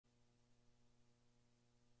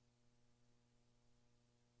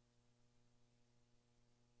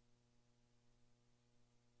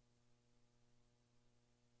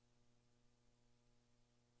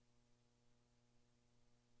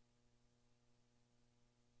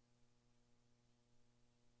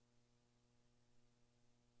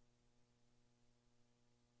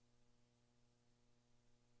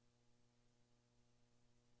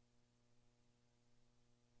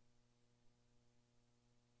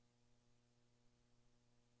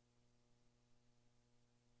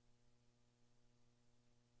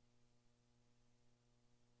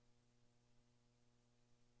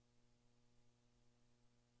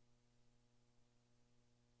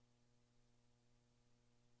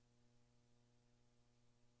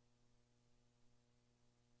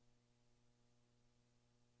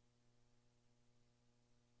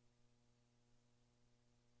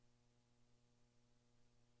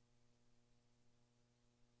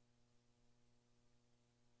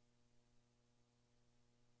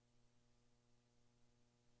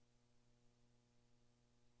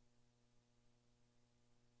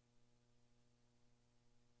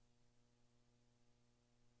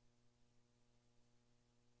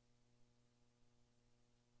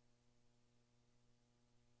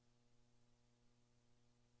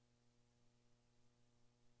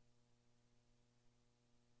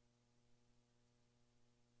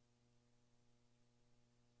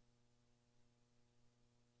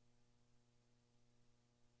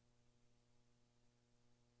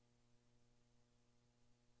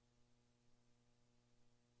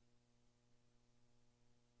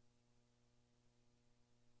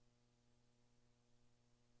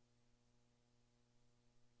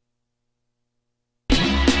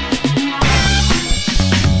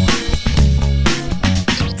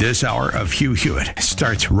This hour of Hugh Hewitt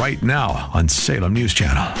starts right now on Salem News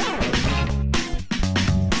Channel.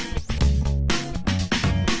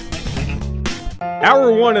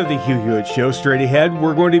 Hour one of the Hugh Hewitt Show. Straight ahead,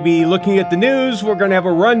 we're going to be looking at the news. We're going to have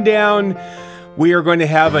a rundown. We are going to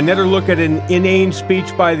have another look at an inane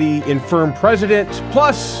speech by the infirm president,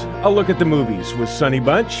 plus a look at the movies with Sonny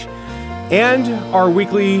Bunch, and our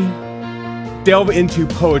weekly delve into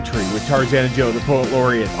poetry with Tarzana Joe, the Poet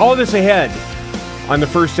Laureate. All this ahead on the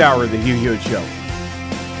first hour of the Hugh Hewitt Show.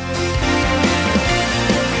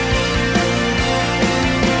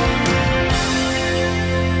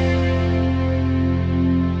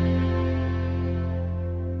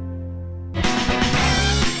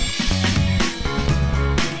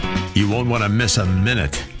 You won't want to miss a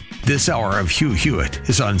minute. This hour of Hugh Hewitt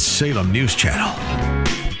is on Salem News Channel.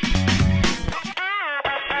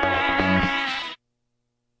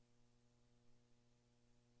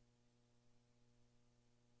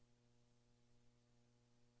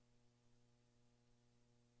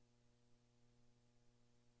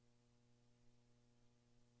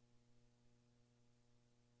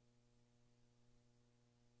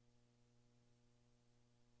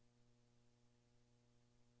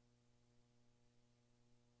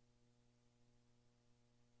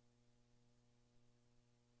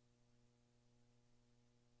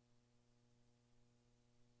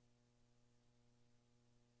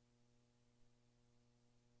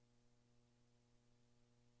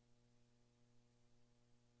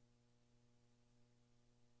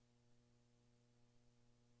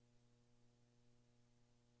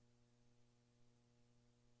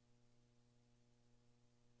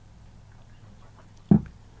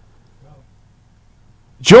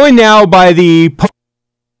 Joined now by the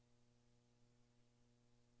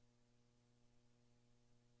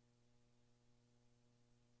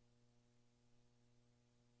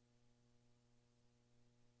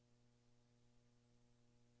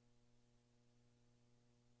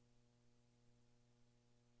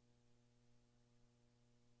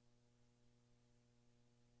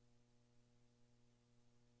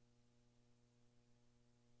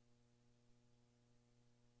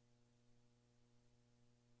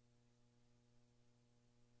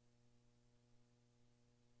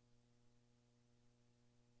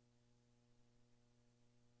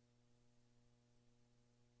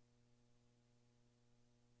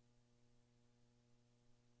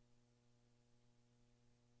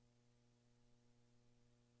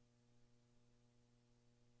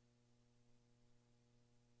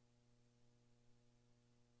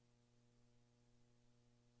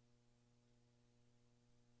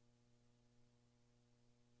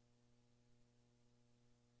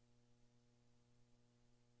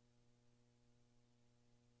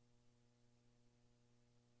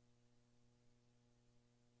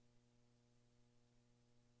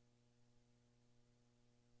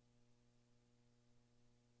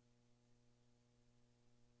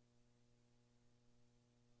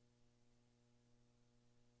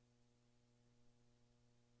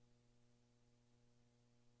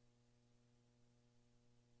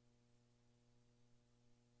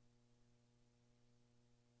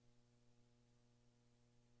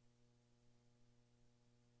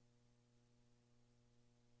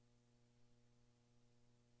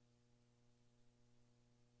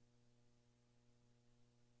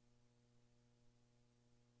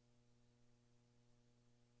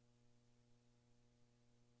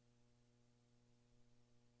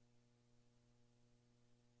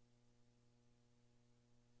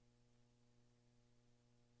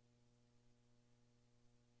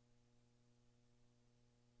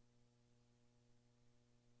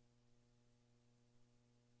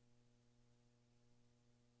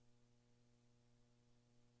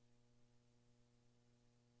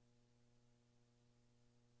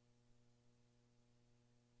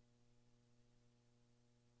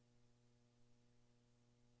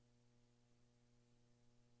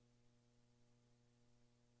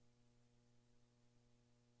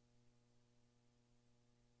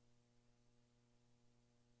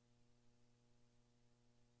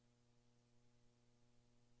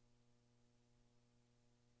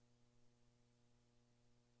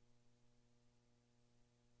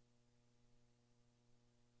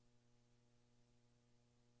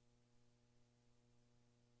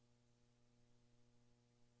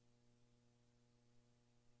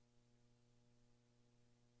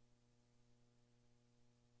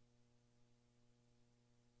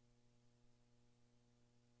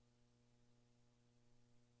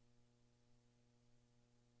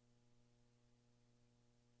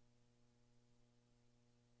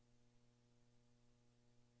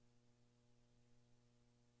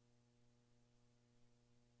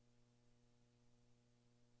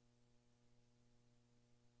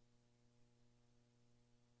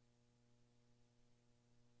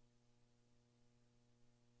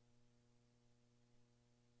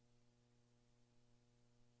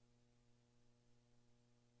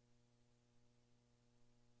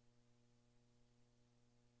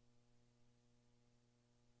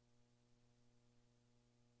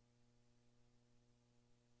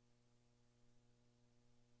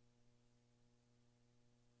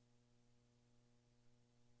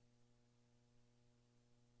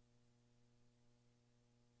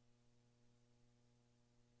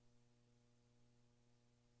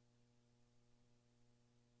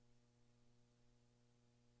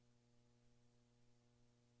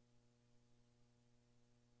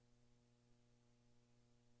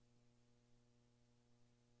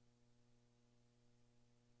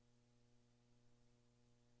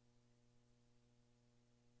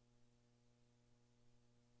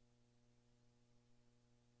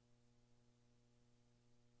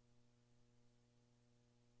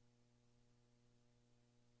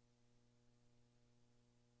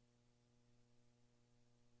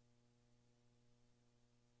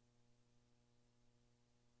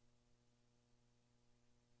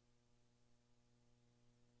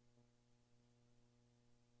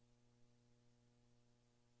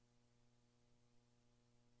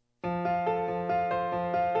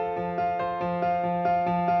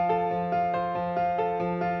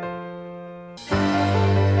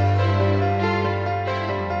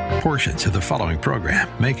Portions of the following program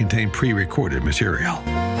may contain pre-recorded material.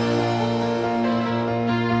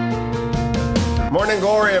 Morning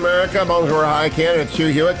glory, America. Bonjour, hi, Canada. It's Hugh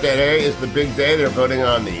Hewitt. Today is the big day. They're voting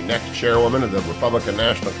on the next chairwoman of the Republican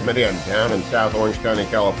National Committee. I'm down in South Orange County,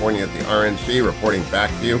 California at the RNC, reporting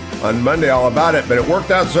back to you on Monday all about it. But it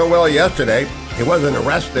worked out so well yesterday. He wasn't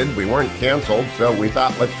arrested. We weren't canceled. So we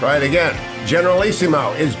thought, let's try it again.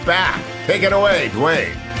 Generalissimo is back. Take it away,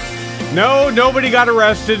 Dwayne. No, nobody got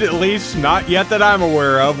arrested, at least not yet that I'm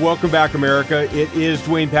aware of. Welcome back, America. It is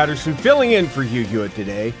Dwayne Patterson filling in for Hugh Hewitt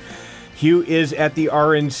today. Hugh is at the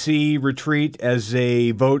RNC retreat as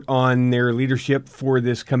they vote on their leadership for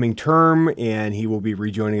this coming term, and he will be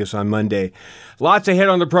rejoining us on Monday. Lots ahead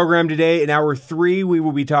on the program today. In hour 3, we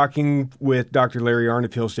will be talking with Dr. Larry Arnn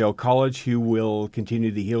of Hillsdale College, who will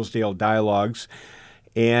continue the Hillsdale Dialogues.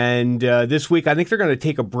 And this week, I think they're going to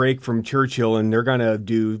take a break from Churchill, and they're going to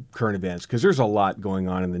do current events because there's a lot going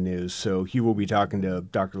on in the news. So Hugh will be talking to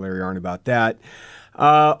Dr. Larry Arnn about that.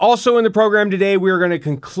 Also in the program today, we are going to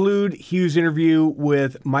conclude Hugh's interview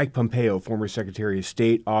with Mike Pompeo, former Secretary of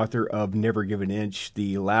State, author of Never Give an Inch.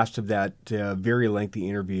 The last of that very lengthy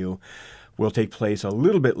interview will take place a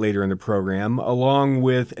little bit later in the program, along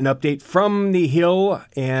with an update from the Hill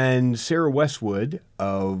and Sarah Westwood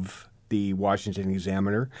of the Washington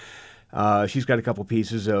Examiner. She's got a couple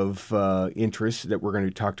pieces of interest that we're going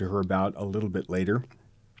to talk to her about a little bit later.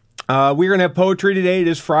 We're going to have poetry today. It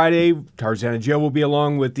is Friday. Tarzana Joe will be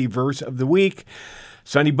along with the verse of the week.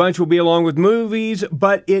 Sonny Bunch will be along with movies,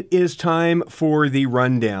 but it is time for the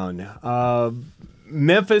rundown.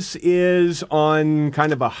 Memphis is on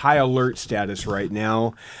kind of a high alert status right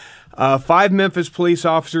now. 5 Memphis police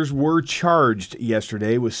officers were charged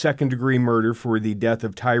yesterday with second-degree murder for the death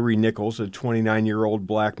of Tyree Nichols, a 29-year-old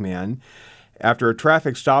black man, after a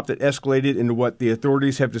traffic stop that escalated into what the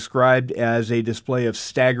authorities have described as a display of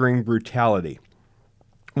staggering brutality.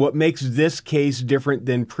 What makes this case different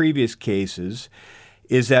than previous cases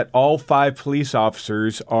is that all 5 police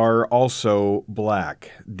officers are also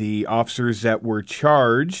black. The officers that were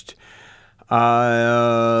charged,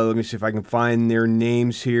 let me see if I can find their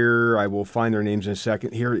names here. I will find their names in a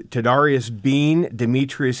second. Here, Tadarius Bean,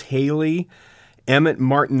 Demetrius Haley, Emmett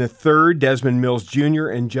Martin III, Desmond Mills Jr.,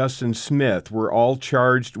 and Justin Smith were all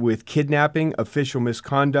charged with kidnapping, official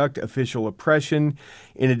misconduct, official oppression,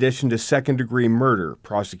 in addition to second-degree murder,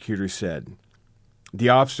 prosecutors said. The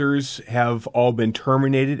officers have all been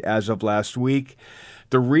terminated as of last week.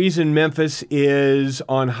 The reason Memphis is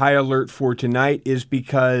on high alert for tonight is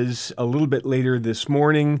because a little bit later this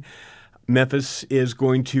morning, Memphis is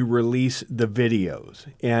going to release the videos.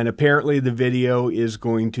 And apparently the video is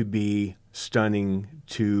going to be stunning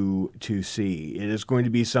to see. It is going to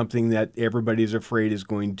be something that everybody is afraid is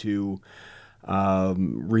going to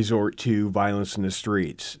resort to violence in the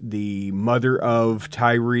streets. The mother of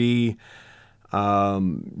Tyree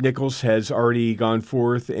Nichols has already gone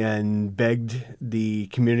forth and begged the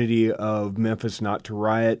community of Memphis not to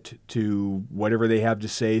riot, to whatever they have to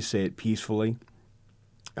say it peacefully.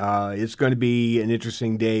 It's going to be an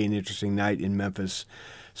interesting day, an interesting night in Memphis.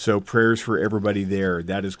 So prayers for everybody there.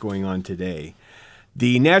 That is going on today.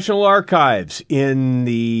 The National Archives in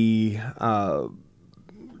the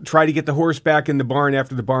try to get the horse back in the barn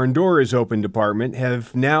after the barn door is open department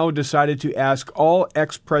have now decided to ask all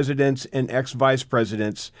ex-presidents and ex-vice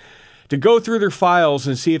presidents to go through their files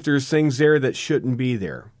and see if there's things there that shouldn't be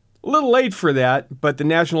there. A little late for that, but the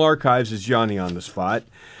National Archives is Johnny on the spot.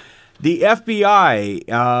 The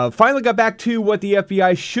FBI finally got back to what the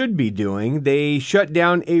FBI should be doing. They shut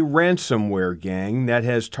down a ransomware gang that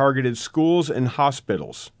has targeted schools and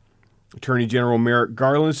hospitals. Attorney General Merrick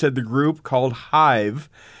Garland said the group, called Hive,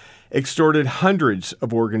 extorted hundreds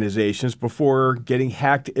of organizations before getting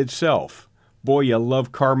hacked itself. Boy, you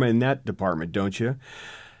love karma in that department, don't you?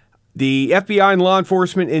 The FBI and law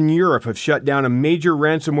enforcement in Europe have shut down a major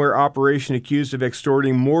ransomware operation accused of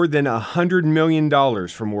extorting more than $100 million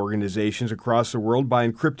from organizations across the world by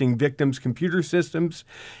encrypting victims' computer systems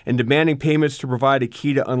and demanding payments to provide a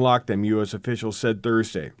key to unlock them, U.S. officials said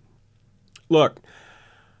Thursday. Look,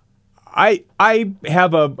 I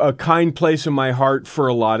have a kind place in my heart for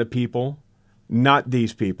a lot of people, not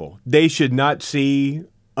these people. They should not see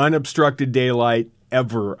unobstructed daylight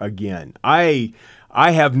ever again. I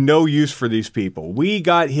have no use for these people. We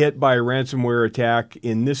got hit by a ransomware attack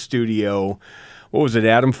in this studio. What was it,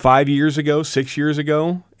 Adam? 5 years ago, 6 years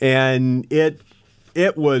ago, and it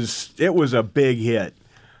was a big hit.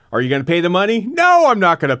 Are you going to pay the money? No, I'm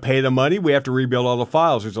not going to pay the money. We have to rebuild all the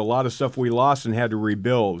files. There's a lot of stuff we lost and had to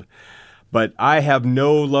rebuild. But I have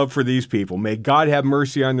no love for these people. May God have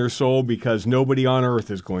mercy on their soul, because nobody on earth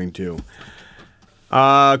is going to.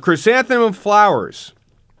 Chrysanthemum flowers,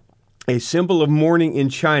 a symbol of mourning in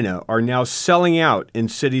China, are now selling out in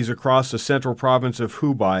cities across the central province of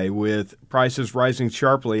Hubei, with prices rising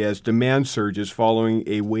sharply as demand surges following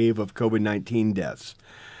a wave of COVID-19 deaths.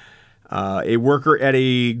 A worker at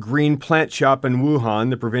a green plant shop in Wuhan,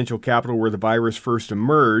 the provincial capital where the virus first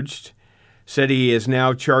emerged, said he is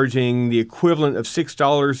now charging the equivalent of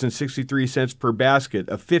 $6.63 per basket,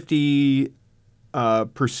 a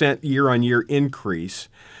 50% year-on-year increase.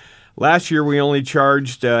 Last year, we only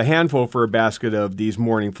charged a handful for a basket of these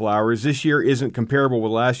mourning flowers. This year isn't comparable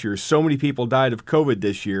with last year. So many people died of COVID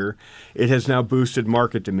this year, it has now boosted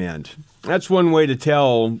market demand. That's one way to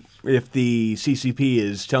tell if the CCP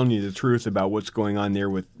is telling you the truth about what's going on there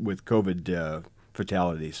with COVID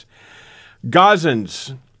fatalities.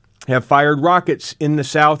 Gazans have fired rockets in the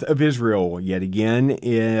south of Israel yet again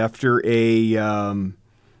after a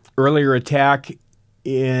earlier attack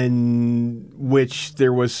in which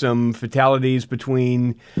there was some fatalities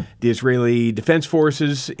between the Israeli Defense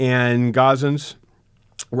Forces and Gazans.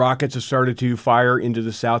 Rockets have started to fire into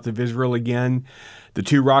the south of Israel again. The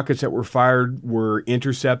 2 rockets that were fired were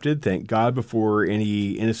intercepted, thank God, before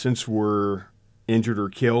any innocents were injured or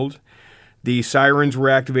killed. The sirens were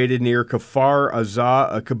activated near Kfar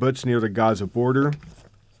Aza, a kibbutz near the Gaza border.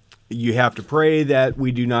 You have to pray that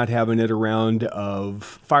we do not have another round of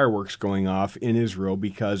fireworks going off in Israel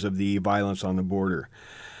because of the violence on the border.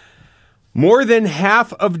 More than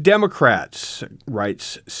half of Democrats,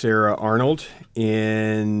 writes Sarah Arnold,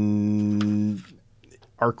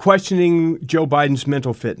 are questioning Joe Biden's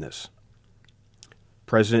mental fitness.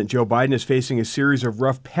 President Joe Biden is facing a series of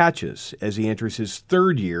rough patches as he enters his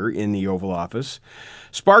 3rd year in the Oval Office,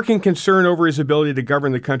 sparking concern over his ability to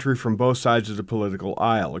govern the country from both sides of the political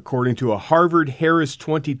aisle. According to a Harvard-Harris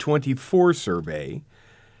 2024 survey,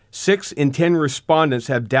 6 in 10 respondents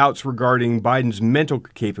have doubts regarding Biden's mental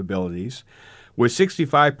capabilities, with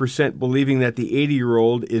 65% believing that the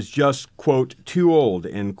 80-year-old is just, quote, too old,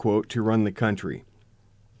 end quote, to run the country.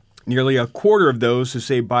 Nearly a quarter of those who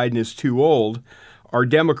say Biden is too old are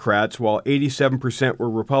Democrats, while 87% were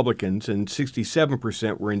Republicans and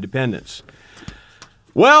 67% were independents.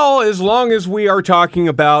 Well, as long as we are talking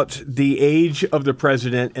about the age of the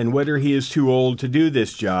president and whether he is too old to do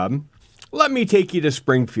this job, let me take you to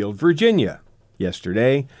Springfield, Virginia,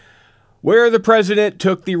 yesterday, where the president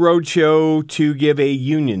took the roadshow to give a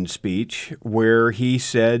union speech where he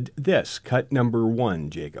said this. Cut number 1,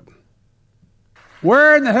 Jacob.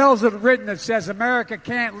 Where in the hell is it written that says America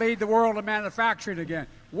can't lead the world in manufacturing again?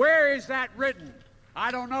 Where is that written?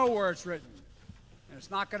 I don't know where it's written. And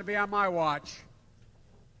it's not going to be on my watch.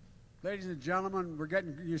 Ladies and gentlemen,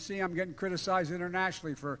 you see I'm getting criticized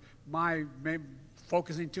internationally for my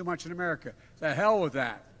focusing too much in America. The hell with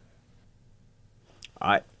that.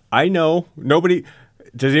 I know. Nobody...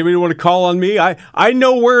 Does anybody want to call on me? I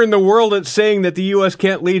know where in the world it's saying that the U.S.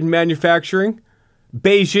 can't lead in manufacturing.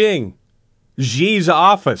 Beijing. Xi's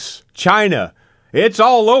office, China, it's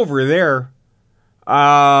all over there.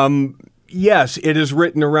 Yes, it is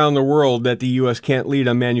written around the world that the U.S. can't lead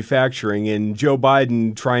on manufacturing, and Joe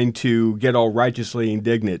Biden trying to get all righteously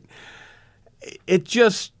indignant. It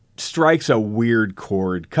just strikes a weird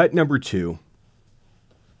chord. Cut number 2.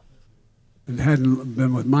 It hadn't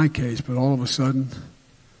been with my case, but all of a sudden,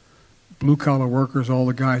 blue-collar workers, all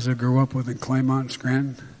the guys I grew up with in Claymont and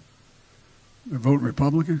Scranton, they're voting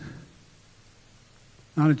Republican.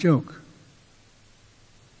 Not a joke.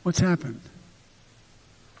 What's happened?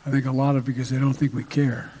 I think a lot of because they don't think we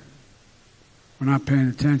care. We're not paying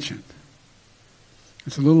attention.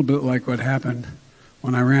 It's a little bit like what happened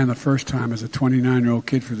when I ran the first time as a 29-year-old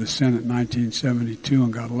kid for the Senate in 1972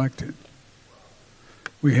 and got elected.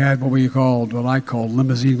 We had what I called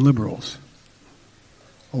limousine liberals.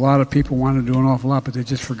 A lot of people wanted to do an awful lot, but they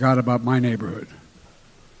just forgot about my neighborhood.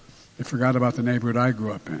 They forgot about the neighborhood I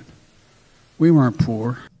grew up in. We weren't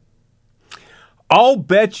poor. I'll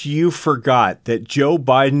bet you forgot that Joe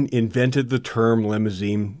Biden invented the term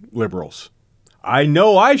limousine liberals. I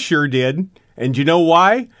know I sure did. And you know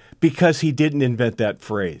why? Because he didn't invent that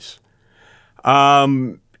phrase.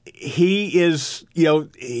 He is,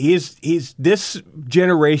 he's this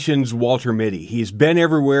generation's Walter Mitty. He's been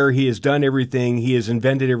everywhere. He has done everything. He has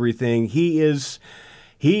invented everything.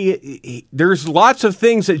 There's lots of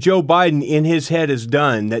things that Joe Biden in his head has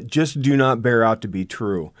done that just do not bear out to be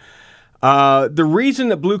true. The reason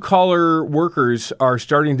that blue-collar workers are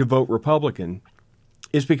starting to vote Republican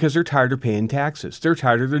is because they're tired of paying taxes. They're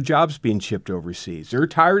tired of their jobs being shipped overseas. They're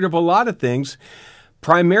tired of a lot of things,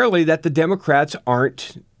 primarily that the Democrats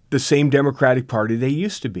aren't the same Democratic Party they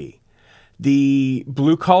used to be. The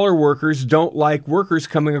blue-collar workers don't like workers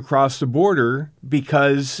coming across the border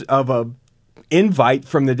because of a invite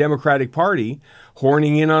from the Democratic Party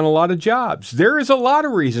horning in on a lot of jobs. There is a lot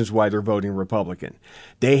of reasons why they're voting Republican.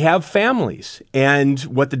 They have families, and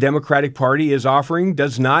what the Democratic Party is offering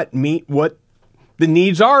does not meet what the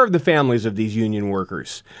needs are of the families of these union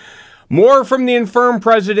workers. More from the infirm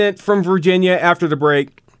president from Virginia after the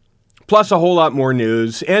break, plus a whole lot more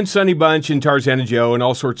news, and Sonny Bunch and Tarzana Joe and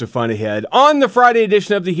all sorts of fun ahead. On the Friday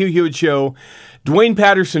edition of the Hugh Hewitt Show, Dwayne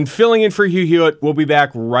Patterson filling in for Hugh Hewitt. We'll be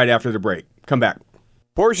back right after the break. Come back.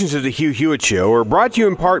 Portions of the Hugh Hewitt Show are brought to you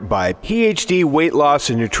in part by PhD Weight Loss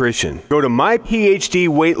and Nutrition. Go to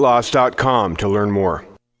myphdweightloss.com to learn more.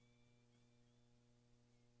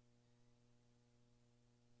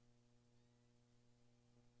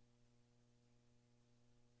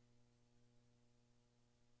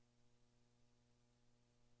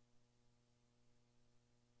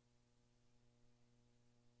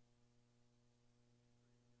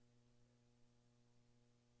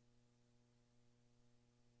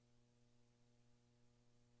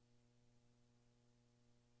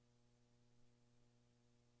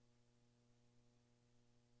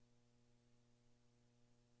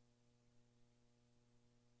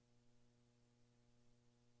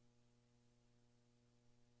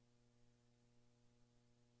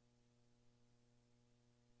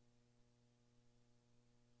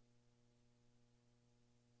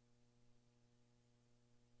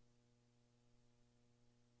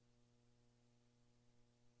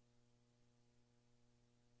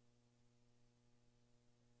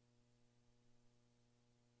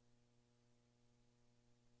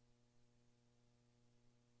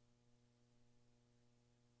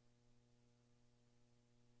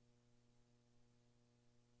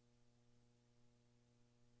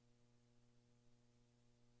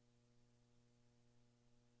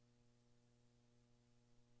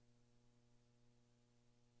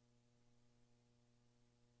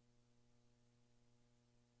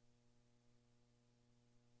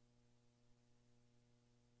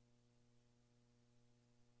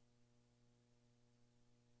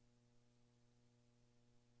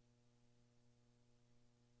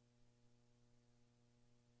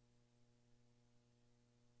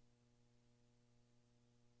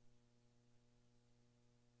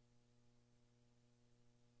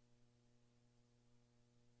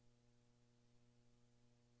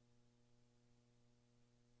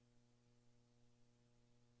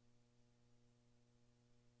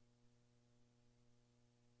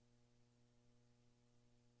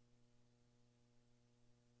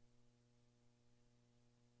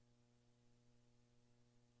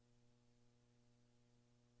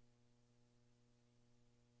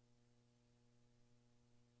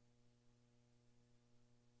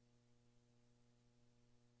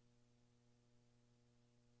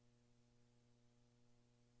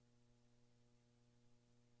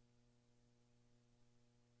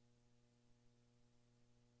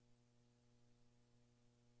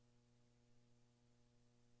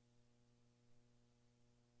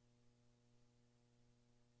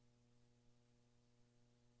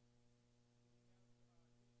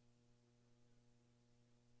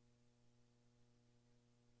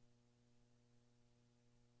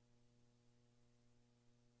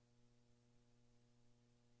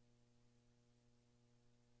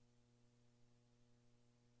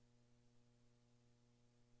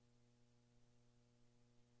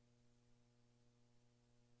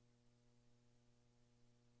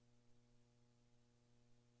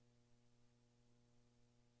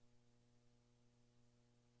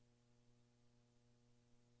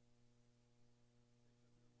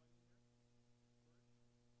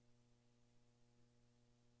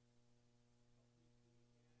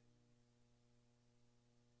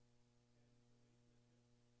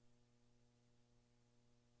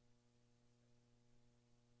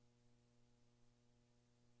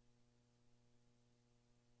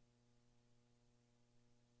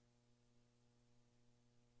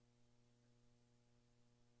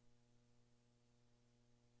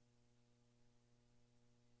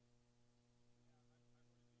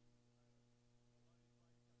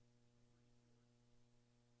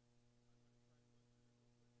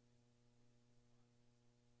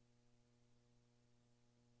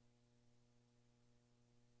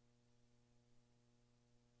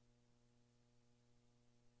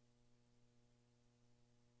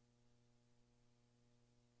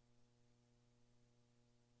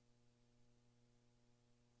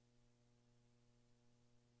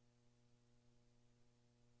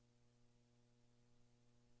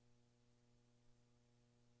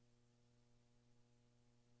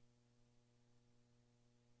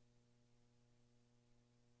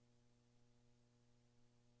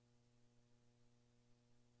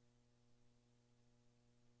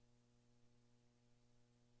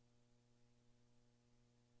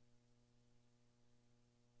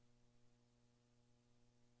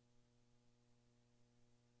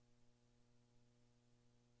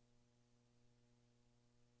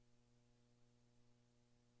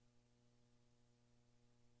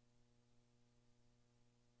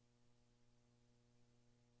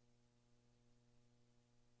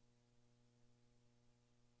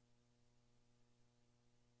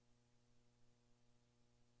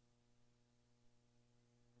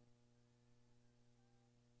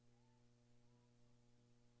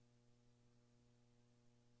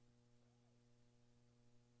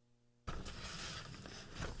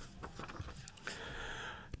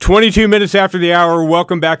 22 minutes after the hour,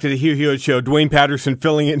 welcome back to the Hugh Hewitt Show. Dwayne Patterson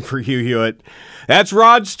filling in for Hugh Hewitt. That's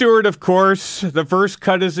Rod Stewart, of course. The first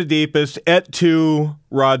cut is the deepest. Et tu,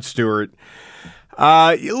 Rod Stewart.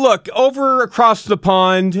 Look, over across the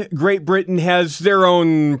pond, Great Britain has their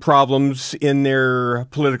own problems in their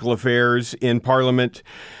political affairs in Parliament.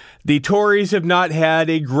 The Tories have not had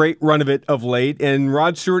a great run of it of late, and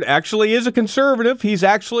Rod Stewart actually is a conservative. He's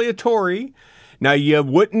actually a Tory. Now, you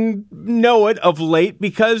wouldn't know it of late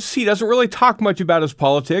because he doesn't really talk much about his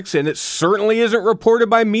politics, and it certainly isn't reported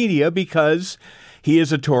by media because he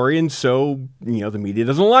is a Tory, and so, the media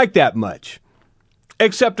doesn't like that much.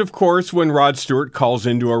 Except, of course, when Rod Stewart calls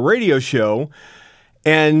into a radio show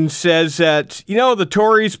and says that, the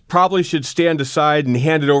Tories probably should stand aside and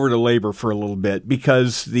hand it over to Labour for a little bit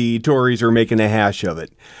because the Tories are making a hash of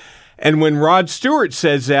it. And when Rod Stewart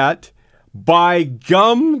says that, by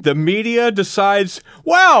gum, the media decides,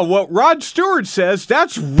 wow, what Rod Stewart says,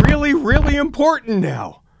 that's really, really important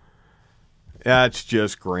now. That's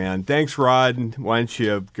just grand. Thanks, Rod. Why don't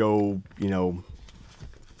you go,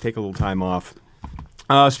 take a little time off.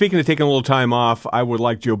 Speaking of taking a little time off, I would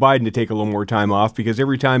like Joe Biden to take a little more time off because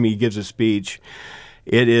every time he gives a speech,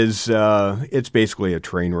 it's basically a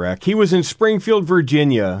train wreck. He was in Springfield,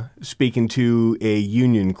 Virginia, speaking to a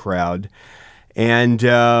union crowd. And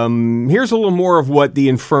here's a little more of what the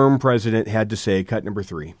infirm president had to say, cut number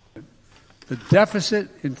 3. The deficit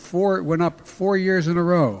went up 4 years in a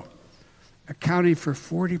row, accounting for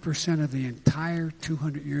 40% of the entire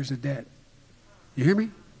 200 years of debt. You hear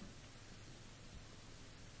me?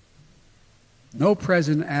 No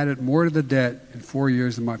president added more to the debt in 4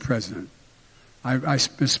 years than my president. I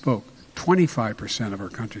misspoke. 25% of our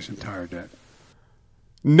country's entire debt.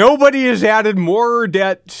 Nobody has added more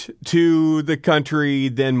debt to the country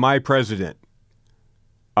than my president.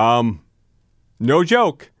 No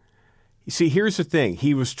joke. You see, here's the thing.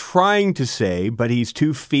 He was trying to say, but he's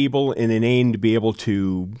too feeble and inane to be able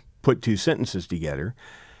to put two sentences together.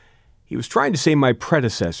 He was trying to say my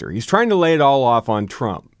predecessor. He's trying to lay it all off on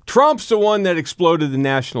Trump. Trump's the one that exploded the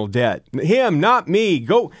national debt. Him, not me.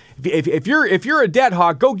 Go if you're a debt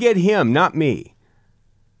hawk, go get him, not me.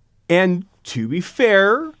 And to be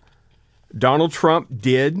fair, Donald Trump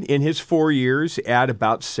did, in his 4 years, add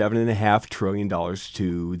about $7.5 trillion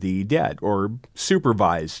to the debt, or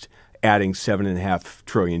supervised adding $7.5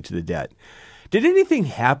 trillion to the debt. Did anything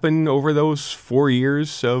happen over those 4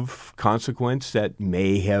 years of consequence that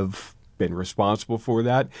may have been responsible for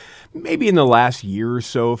that? Maybe in the last year or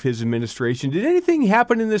so of his administration. Did anything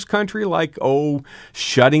happen in this country like,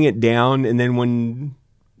 shutting it down, and then when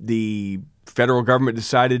the federal government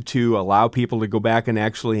decided to allow people to go back and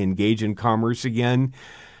actually engage in commerce again,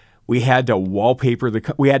 we had to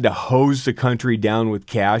we had to hose the country down with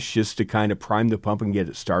cash just to kind of prime the pump and get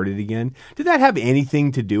it started again? Did that have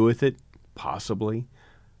anything to do with it? Possibly.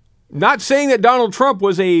 Not saying that Donald Trump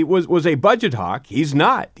was a budget hawk. He's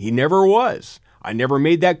not. He never was. I never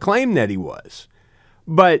made that claim that he was.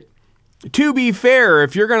 But to be fair,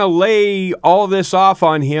 if you're going to lay all this off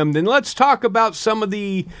on him, then let's talk about some of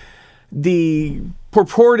the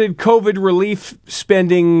purported COVID relief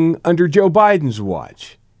spending under Joe Biden's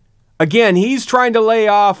watch. Again, he's trying to lay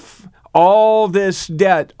off all this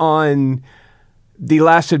debt on the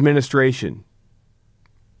last administration.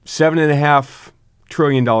 $7.5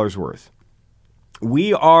 trillion worth.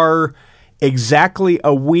 We are exactly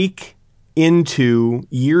a week into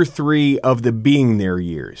year 3 of the being there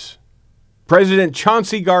years. President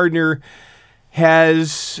Chauncey Gardner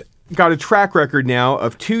has got a track record now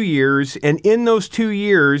of 2 years, and in those 2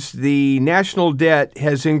 years, the national debt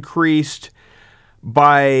has increased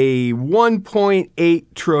by $1.8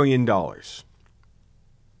 trillion.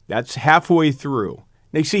 That's halfway through.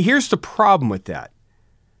 Now, you see, here's the problem with that.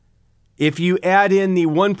 If you add in the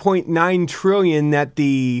 $1.9 trillion that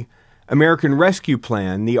the American Rescue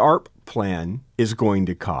Plan, the ARP plan, is going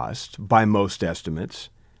to cost by most estimates,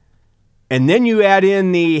 and then you add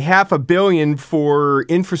in the $500 million for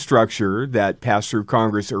infrastructure that passed through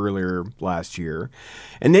Congress earlier last year,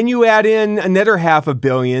 and then you add in another $500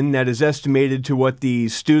 million that is estimated to what the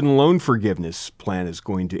student loan forgiveness plan is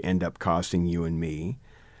going to end up costing you and me.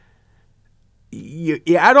 You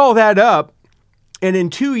add all that up, and in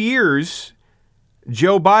 2 years,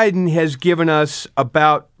 Joe Biden has given us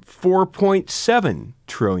about $4.7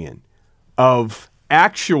 trillion of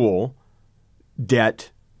actual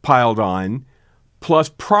debt piled on, plus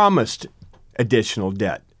promised additional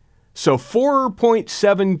debt. So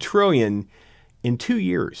 $4.7 trillion in 2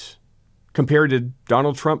 years, compared to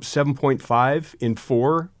Donald Trump's $7.5 in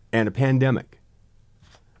 4 and a pandemic.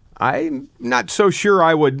 I'm not so sure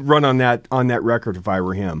I would run on that record if I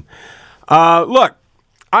were him. Look,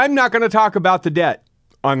 I'm not going to talk about the debt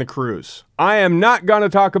on the cruise. I am not going to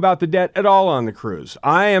talk about the debt at all on the cruise.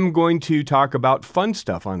 I am going to talk about fun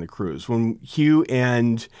stuff on the cruise. When Hugh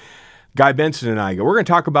and Guy Benson and I go, we're going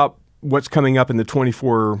to talk about what's coming up in the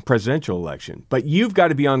 24 presidential election. But you've got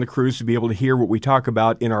to be on the cruise to be able to hear what we talk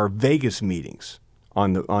about in our Vegas meetings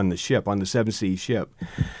on the ship, on the Seven Seas ship.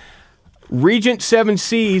 Regent Seven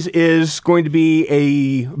Seas is going to be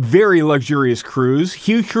a very luxurious cruise.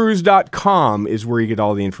 HughCruise.com is where you get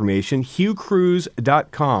all the information.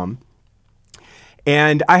 HughCruise.com.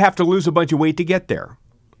 And I have to lose a bunch of weight to get there.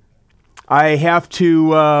 I have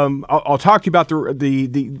to. I'll talk to you about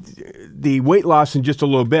the weight loss in just a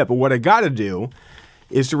little bit. But what I got to do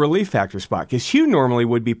is the Relief Factor spot, because Hugh normally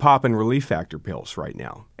would be popping Relief Factor pills right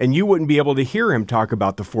now, and you wouldn't be able to hear him talk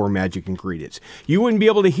about the 4 magic ingredients. You wouldn't be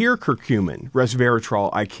able to hear curcumin,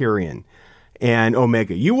 resveratrol, icariin, and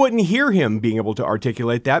omega. You wouldn't hear him being able to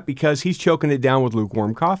articulate that because he's choking it down with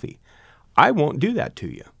lukewarm coffee. I won't do that to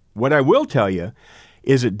you. What I will tell you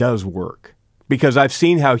is it does work, because I've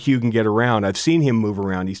seen how Hugh can get around. I've seen him move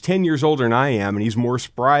around. He's 10 years older than I am, and he's more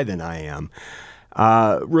spry than I am.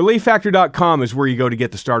 ReliefFactor.com is where you go to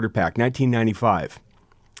get the starter pack, $19.95.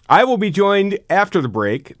 I will be joined after the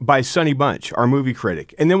break by Sonny Bunch, our movie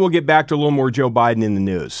critic, and then we'll get back to a little more Joe Biden in the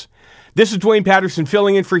news. This is Dwayne Patterson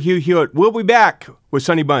filling in for Hugh Hewitt. We'll be back with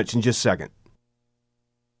Sonny Bunch in just a second.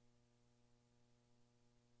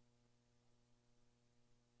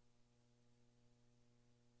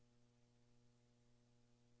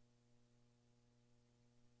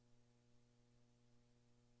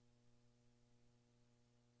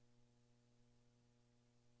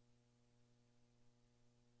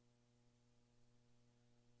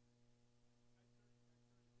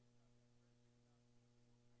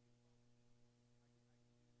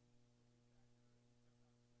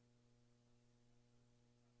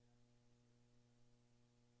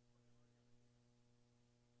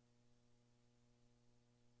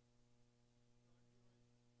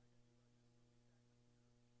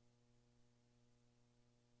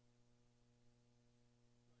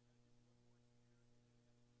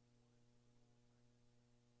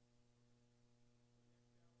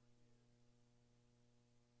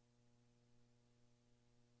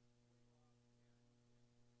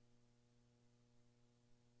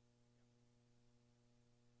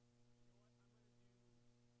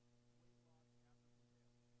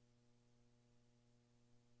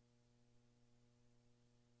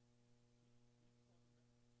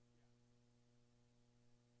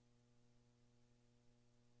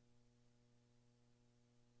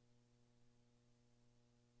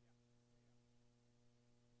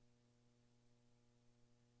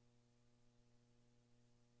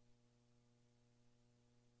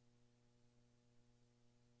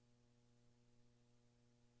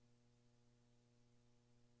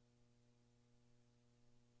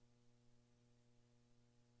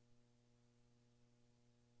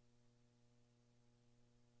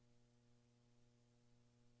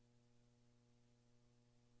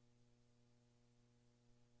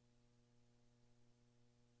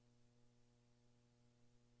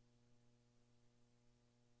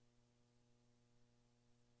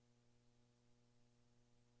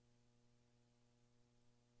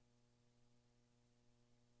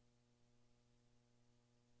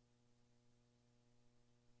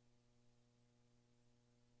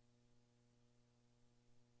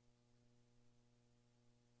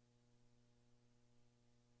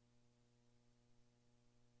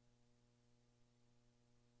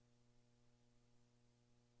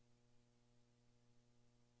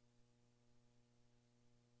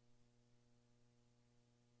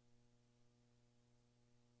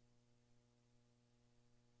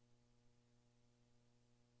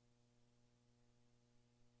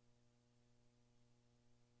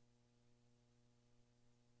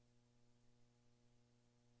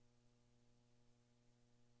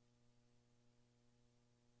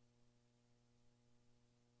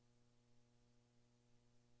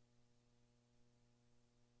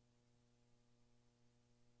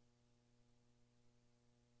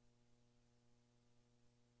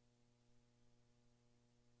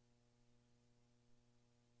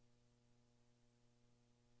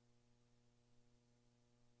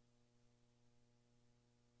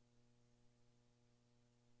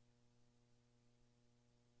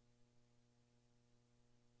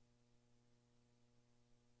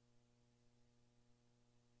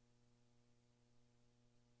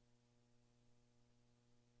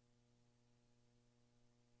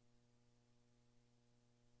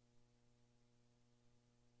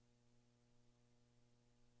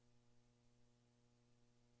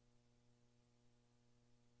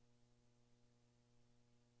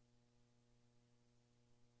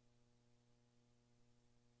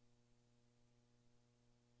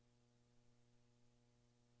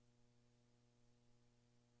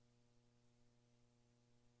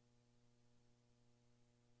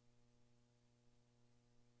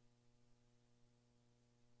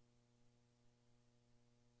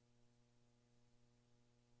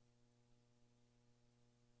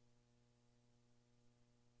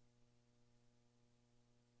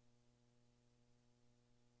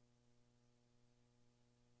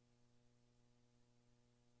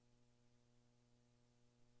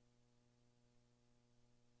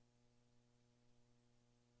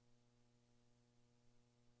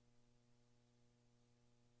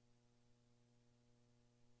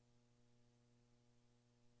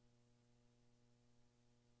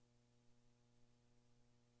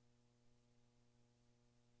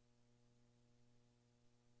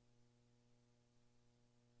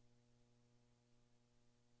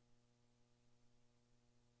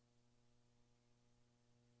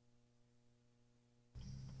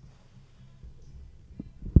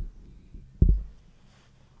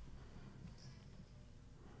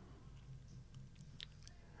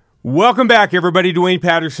 Welcome back, everybody. Dwayne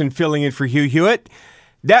Patterson filling in for Hugh Hewitt.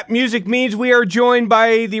 That music means we are joined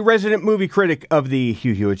by the resident movie critic of the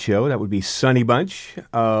Hugh Hewitt Show. That would be Sonny Bunch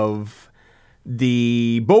of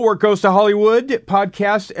the Bulwark Goes to Hollywood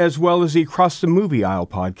podcast, as well as the Across the Movie Aisle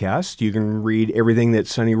podcast. You can read everything that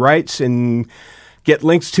Sonny writes and get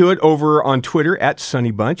links to it over on Twitter at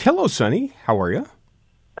Sonny Bunch. Hello, Sonny. How are you?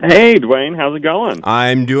 Hey, Dwayne. How's it going?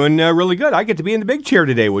 I'm doing really good. I get to be in the big chair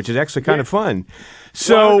today, which is actually kind of fun.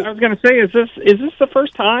 So well, I was going to say, is this the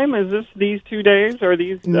first time? Is this these 2 days? Are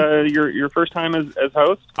these your first time as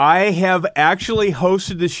host? I have actually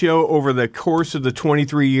hosted the show over the course of the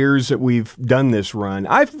 23 years that we've done this run.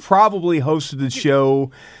 I've probably hosted the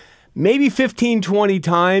show maybe 15, 20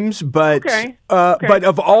 times, but but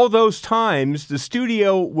of all those times, the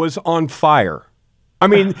studio was on fire. I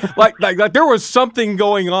mean, like there was something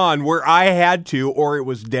going on where I had to, or it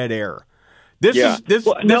was dead air. This is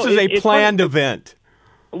a planned event.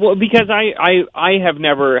 Well, because I have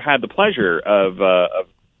never had the pleasure of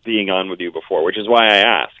being on with you before, which is why I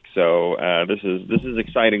asked. So this is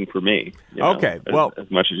exciting for me. Okay, as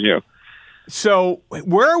much as you. So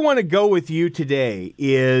where I want to go with you today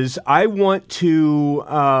is I want to,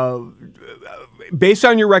 based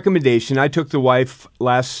on your recommendation, I took the wife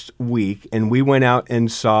last week and we went out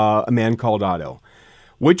and saw A Man Called Otto,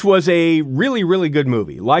 which was a really, really good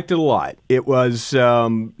movie. Liked it a lot. It was,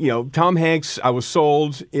 Tom Hanks, I was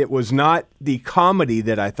sold. It was not the comedy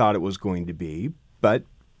that I thought it was going to be. But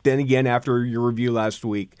then again, after your review last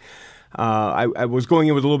week, I was going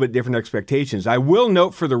in with a little bit different expectations. I will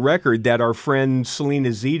note for the record that our friend Selena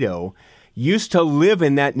Zito used to live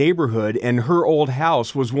in that neighborhood, and her old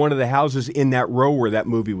house was one of the houses in that row where that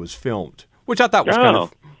movie was filmed, which I thought was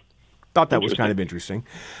kind of interesting.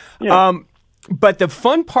 Yeah. But the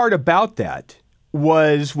fun part about that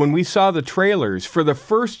was when we saw the trailers for the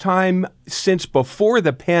first time since before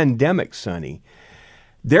the pandemic, Sonny,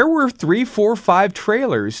 there were 3, 4, 5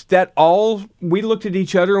 trailers that we looked at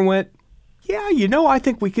each other and went, yeah, I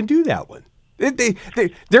think we can do that one.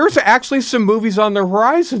 There's actually some movies on the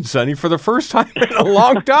horizon, Sonny, for the first time in a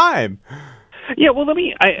long time. Yeah, well,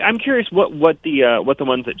 I'm curious what the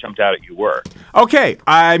ones that jumped out at you were. Okay,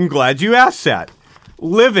 I'm glad you asked that.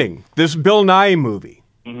 Living, this Bill Nye movie.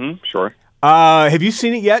 Mm-hmm, sure. Have you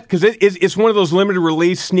seen it yet? Because it's one of those limited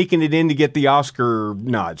release, sneaking it in to get the Oscar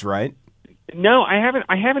nods, right? No, I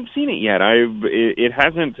haven't seen it yet. It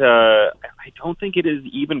hasn't. I don't think it is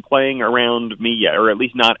even playing around me yet, or at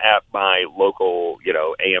least not at my local,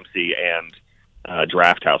 AMC and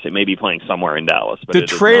Draft House. It may be playing somewhere in Dallas. But the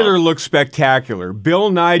trailer looks spectacular. Bill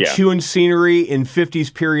Nye chewing scenery in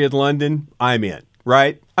 50s period London. I'm in.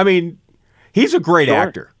 Right? I mean, he's a great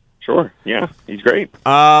actor. Sure, yeah, he's great.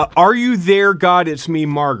 Are You There, God, It's Me,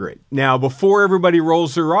 Margaret? Now, before everybody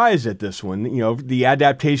rolls their eyes at this one, the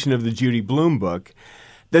adaptation of the Judy Blume book,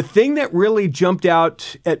 the thing that really jumped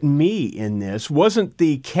out at me in this wasn't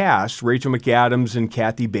the cast. Rachel McAdams and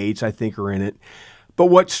Kathy Bates, I think, are in it. But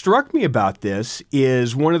what struck me about this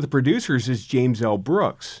is one of the producers is James L.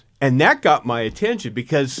 Brooks. And that got my attention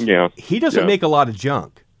because he doesn't make a lot of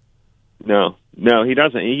junk. No, he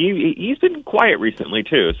doesn't. He's been quiet recently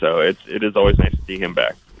too, so it is always nice to see him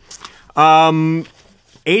back.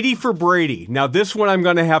 80 for Brady. Now this one I'm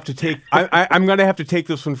going to have to take. I'm going to have to take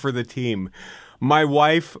this one for the team. My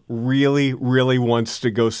wife really, really wants to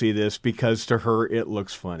go see this because to her it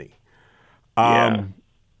looks funny. That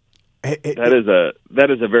is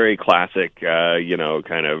a very classic,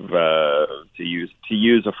 kind of to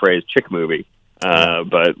use a phrase, chick movie.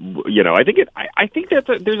 But I think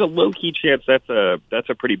there's a low key chance that's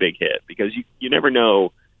a pretty big hit because you never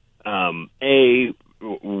know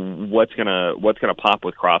what's gonna pop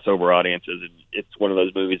with crossover audiences. It's one of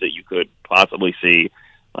those movies that you could possibly see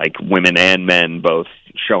like women and men both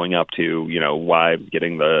showing up to wives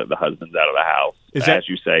getting the husbands out of the house, as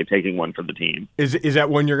you say, taking one for the team. Is that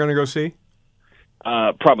one you're going to go see?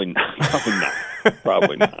 Probably not.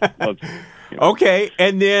 Probably not. Okay,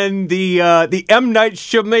 and then the M. Night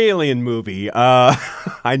Shyamalan movie.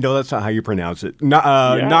 I know that's not how you pronounce it.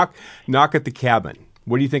 Knock at the Cabin.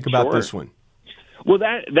 What do you think about this one? Well,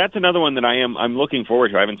 that's another one that I'm looking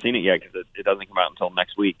forward to. I haven't seen it yet because it doesn't come out until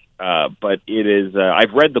next week. But it is.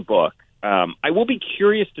 I've read the book. I will be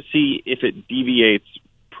curious to see if it deviates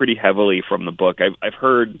pretty heavily from the book. I've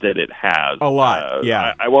heard that it has a lot.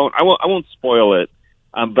 I won't spoil it.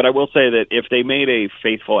 But I will say that if they made a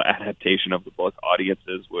faithful adaptation of the book,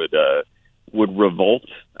 audiences would revolt.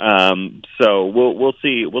 So we'll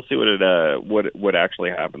see what actually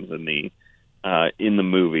happens in the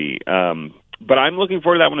movie. But I'm looking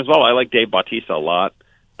forward to that one as well. I like Dave Bautista a lot.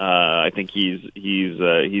 I think he's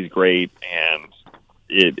great, and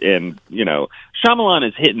and Shyamalan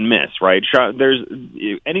is hit and miss, right?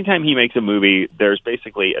 Anytime he makes a movie, there's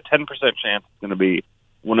basically a 10% chance it's going to be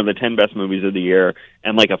one of the 10 best movies of the year,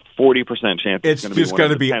 and like a 40% chance it's going to be one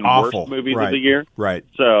of the 10 awful. worst movies of the year. Right.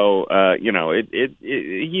 So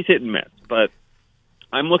he's hit and miss, but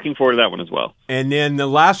I'm looking forward to that one as well. And then the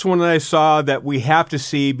last one that I saw that we have to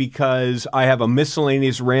see, because I have a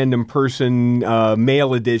miscellaneous random person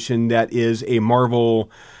mail edition that is a Marvel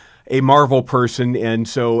person, and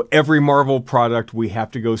so every Marvel product we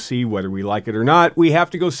have to go see, whether we like it or not. We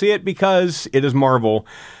have to go see it because it is Marvel.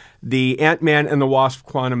 The Ant-Man and the Wasp: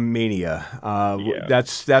 Quantumania.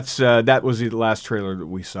 That was the last trailer that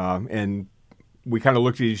we saw, and we kind of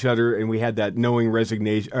looked at each other and we had that knowing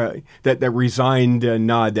resignation, that resigned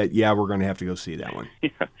nod that we're going to have to go see that one.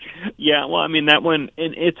 Yeah. Well, I mean, that one,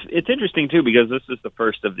 and it's interesting too, because this is the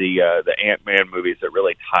first of the Ant-Man movies that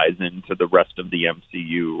really ties into the rest of the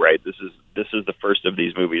MCU, right? This is the first of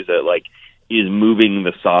these movies that is moving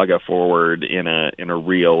the saga forward in a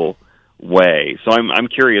real way. So I'm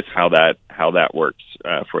curious how that works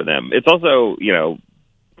for them. It's also,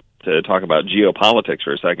 to talk about geopolitics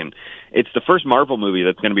for a second, it's the first Marvel movie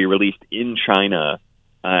that's going to be released in China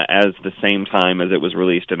as the same time as it was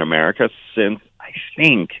released in America since, I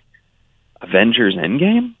think, Avengers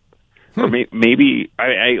Endgame? Or maybe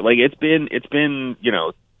it's been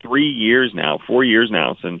 4 years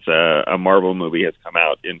now since a Marvel movie has come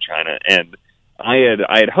out in China, and I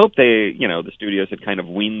had hoped the studios had kind of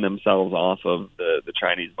weaned themselves off of the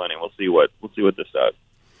Chinese money. We'll see what this does.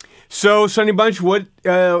 So, Sonny Bunch, what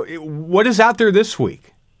is out there this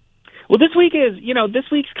week? Well, this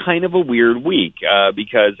week's kind of a weird week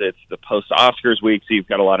because it's the post-Oscars week, so you've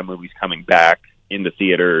got a lot of movies coming back into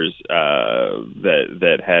theaters that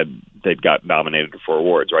got nominated for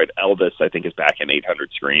awards, right? Elvis, I think, is back in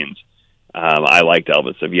 800 screens. I liked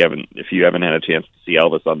Elvis. If you haven't had a chance to see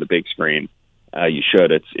Elvis on the big screen, you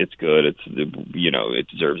should. It's good. It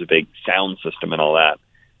deserves a big sound system and all that.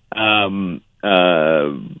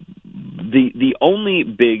 The only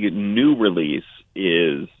big new release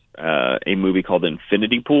is a movie called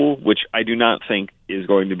Infinity Pool, which I do not think is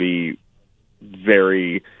going to be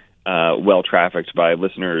very well trafficked by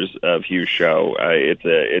listeners of Hugh's show.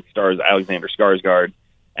 It stars Alexander Skarsgård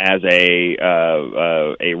as a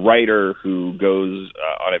writer who goes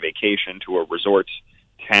on a vacation to a resort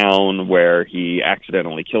town where he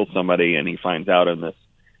accidentally kills somebody, and he finds out in this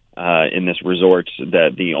resort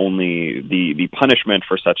that the punishment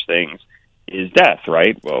for such things is death,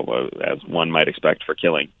 right? Well, as one might expect for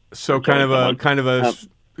killing. So kind of a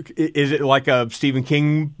is it like a Stephen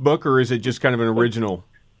King book, or is it just kind of an original?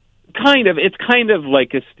 Kind of. It's kind of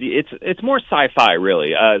like it's more sci-fi,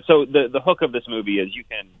 really. So the hook of this movie is you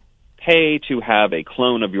can pay to have a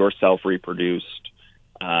clone of yourself reproduced,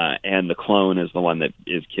 and the clone is the one that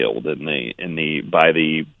is killed by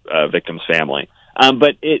the victim's family.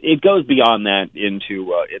 But it goes beyond that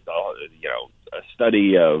into it's a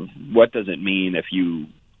study of what does it mean if you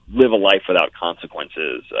live a life without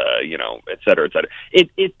consequences, et cetera, et cetera.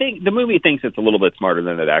 The movie thinks it's a little bit smarter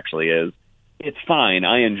than it actually is. It's fine.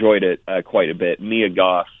 I enjoyed it quite a bit. Mia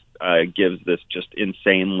Goth gives this just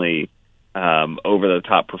insanely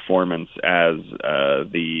over-the-top performance as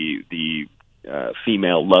the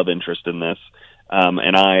female love interest in this.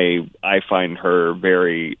 And I find her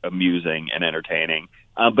very amusing and entertaining.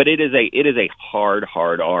 But it is a hard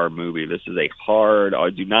R movie. This is a hard.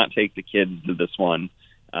 Do not take the kids to this one,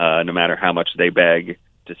 no matter how much they beg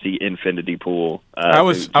to see Infinity Pool. I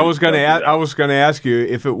was going to ask you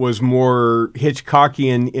if it was more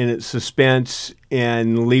Hitchcockian in its suspense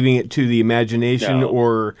and leaving it to the imagination,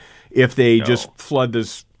 or if they just flood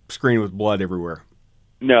this screen with blood everywhere.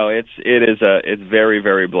 No, it's very,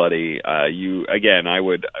 very bloody. I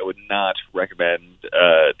would not recommend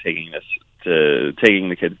taking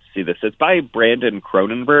the kids to see this. It's by Brandon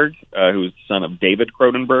Cronenberg, who's the son of David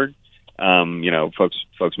Cronenberg.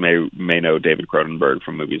 Folks may know David Cronenberg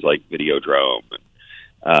from movies like Videodrome,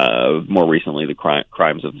 and more recently The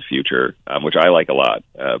Crimes of the Future, which I like a lot.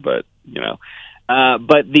 I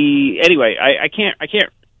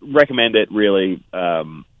can't recommend it really.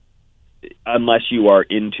 Unless you are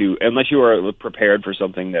prepared for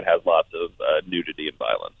something that has lots of nudity and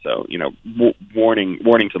violence. So,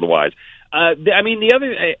 warning to the wise.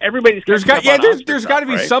 Everybody's there's got to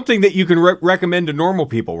be something that you can recommend to normal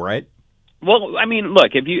people, right? Well, I mean,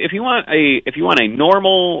 look, if you want a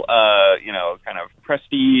normal, kind of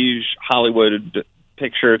prestige Hollywood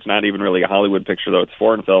picture, it's not even really a Hollywood picture though; it's a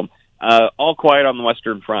foreign film. All Quiet on the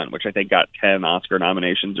Western Front, which I think got 10 Oscar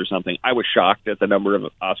nominations or something. I was shocked at the number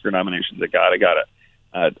of Oscar nominations it got. It got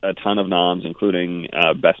a ton of noms, including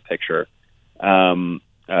Best Picture.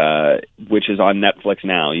 which is on Netflix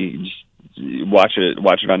now. You just watch it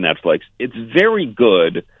on Netflix. It's very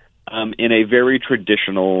good in a very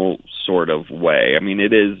traditional sort of way. I mean,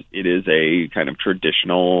 it is a kind of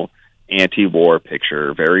traditional anti-war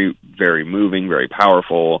picture, very, very moving, very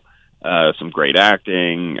powerful, some great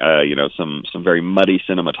acting, some very muddy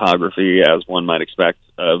cinematography, as one might expect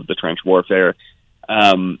of the trench warfare.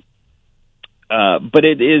 But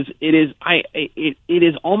it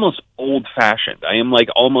is almost old-fashioned. I am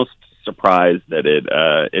almost surprised that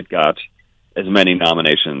it got as many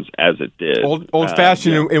nominations as it did.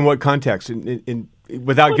 Old-fashioned in what context? In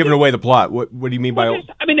without giving away the plot, what do you mean by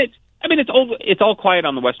old? It's old. It's All Quiet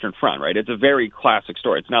on the Western Front, right? It's a very classic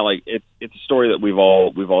story. It's not like it's a story that we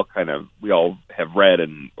all have read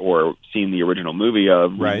or seen the original movie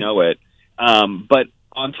of. Right. We know it. But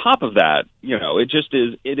on top of that,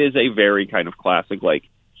 it is a very kind of classic,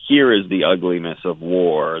 here is the ugliness of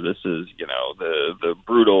war. This is, the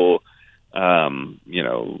brutal,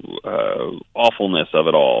 awfulness of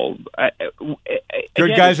it all.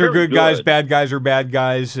 Good guys are good guys, bad guys are bad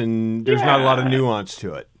guys, and there's not a lot of nuance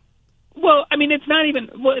to it. Well, I mean, it's not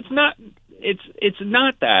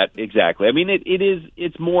that exactly. I mean,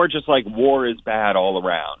 it's more just like war is bad all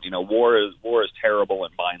around. War is terrible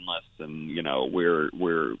and mindless, and we're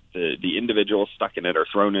the individuals stuck in it are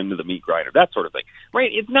thrown into the meat grinder, that sort of thing.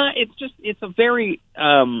 Right? It's a very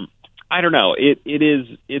I don't know. It's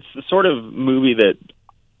the sort of movie that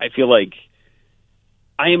I feel like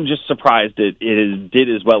I am just surprised it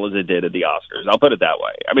did as well as it did at the Oscars. I'll put it that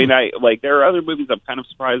way. I mean, there are other movies I'm kind of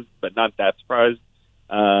surprised, but not that surprised.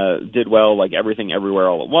 Did well, like Everything Everywhere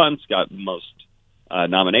All at Once, got most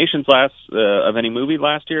nominations of any movie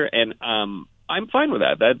last year, and I'm fine with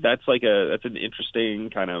that. That's an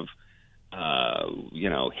interesting kind of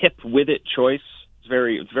hip with it choice. It's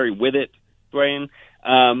very with it, Dwayne.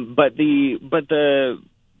 But the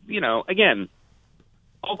again,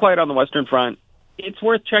 All Quiet on the Western Front. It's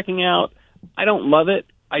worth checking out. I don't love it.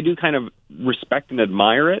 I do kind of respect and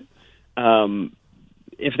admire it.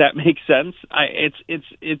 If that makes sense. It's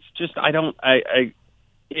just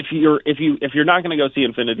if you're not going to go see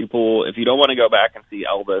Infinity Pool, if you don't want to go back and see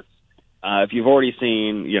Elvis, if you've already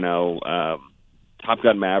seen Top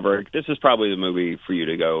Gun Maverick, this is probably the movie for you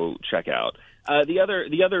to go check out. The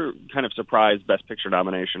other kind of surprise Best Picture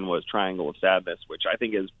nomination was Triangle of Sadness, which I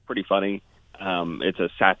think is pretty funny. It's a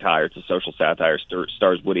satire. It's a social satire.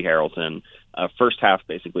 Stars Woody Harrelson. First half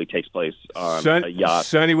basically takes place on a yacht.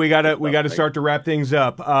 Sonny, we gotta start to wrap things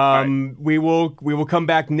up. Right. We will come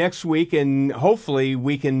back next week, and hopefully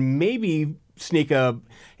we can maybe sneak a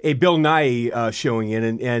Bill Nye showing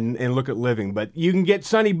in and look at Living. But you can get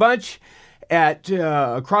Sonny Bunch at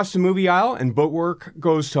across the movie aisle, and Bulwark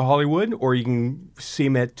goes to Hollywood, or you can see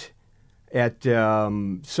him at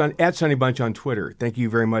Sonny Bunch on Twitter. Thank you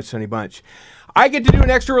very much, Sonny Bunch. I get to do an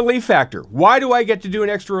extra relief factor. Why do I get to do an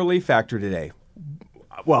extra relief factor today?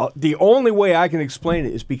 Well, the only way I can explain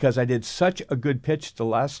it is because I did such a good pitch the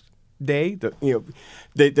last day.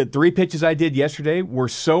 The 3 pitches I did yesterday were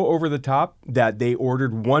so over the top that they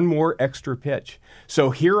ordered one more extra pitch.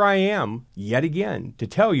 So here I am yet again to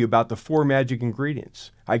tell you about the 4 magic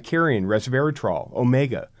ingredients: Icarian, resveratrol,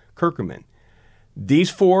 omega, curcumin.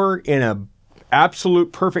 These 4 in a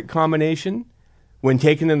absolute perfect combination. When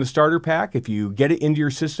taken in the starter pack, if you get it into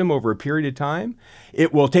your system over a period of time,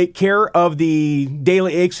 it will take care of the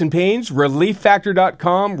daily aches and pains.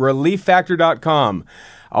 ReliefFactor.com, ReliefFactor.com.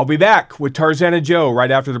 I'll be back with Tarzana Joe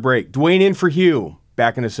right after the break. Dwayne in for Hugh.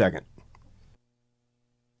 Back in a second.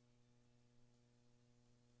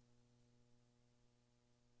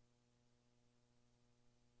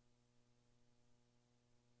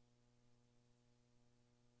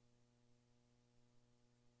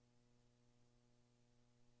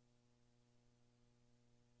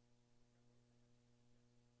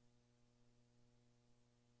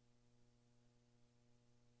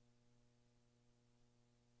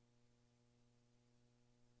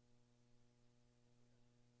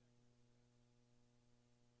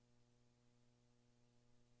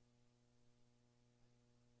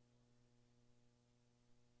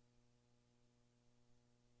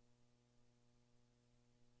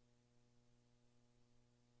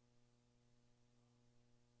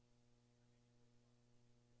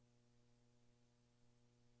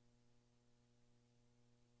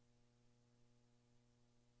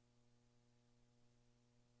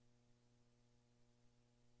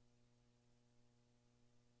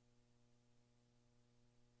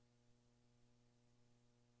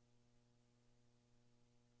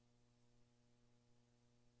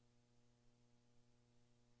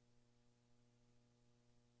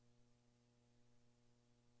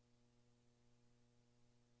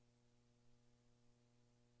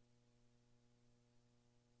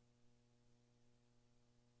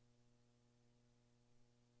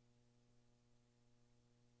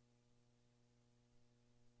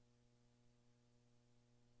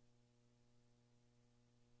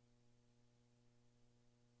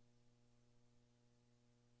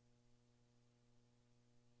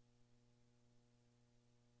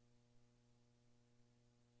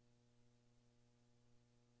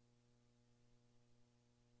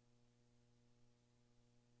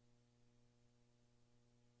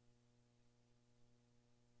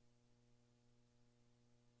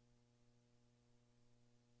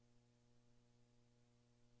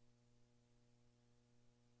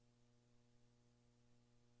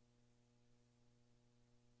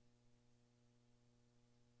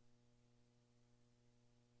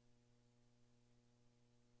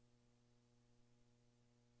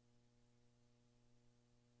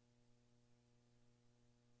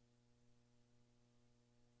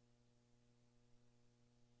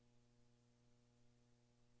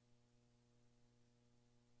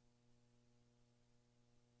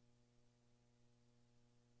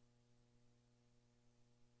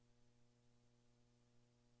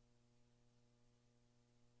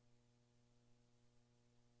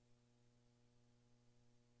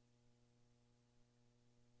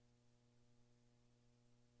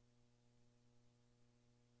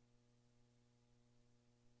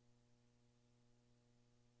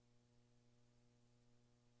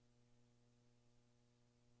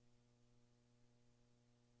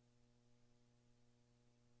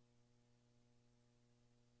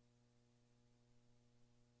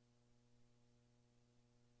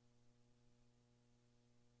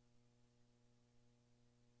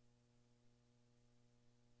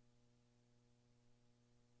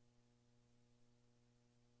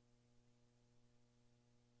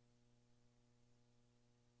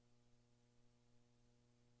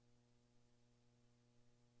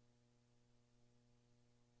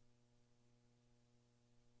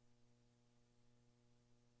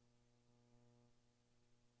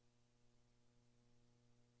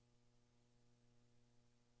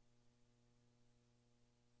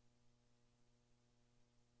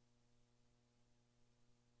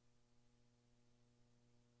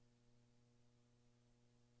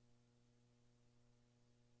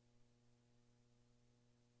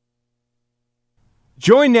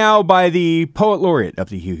 Joined now by the poet laureate of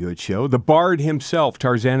the Hugh Hewitt Show, the bard himself,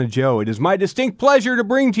 Tarzana Joe. It is my distinct pleasure to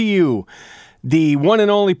bring to you the one and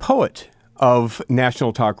only poet of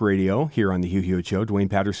National Talk Radio here on the Hugh Hewitt Show, Dwayne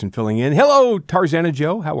Patterson filling in. Hello, Tarzana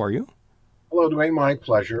Joe. How are you? Hello, Dwayne. My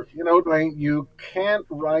pleasure. You know, Dwayne, you can't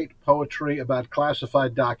write poetry about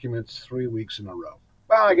classified documents 3 weeks in a row.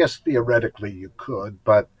 Well, I guess theoretically you could,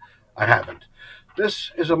 but I haven't.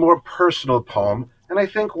 This is a more personal poem, and I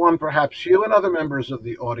think one perhaps you and other members of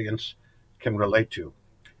the audience can relate to.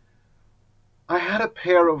 I had a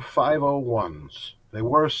pair of 501s. They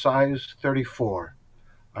were size 34.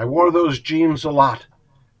 I wore those jeans a lot,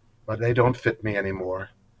 but they don't fit me anymore.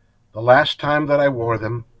 The last time that I wore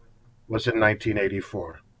them was in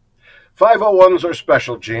 1984. 501s are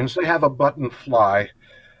special jeans. They have a button fly.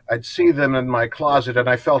 I'd see them in my closet, and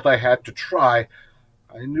I felt I had to try.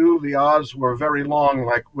 I knew the odds were very long,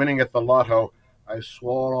 like winning at the lotto. I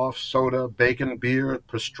swore off soda, bacon, beer,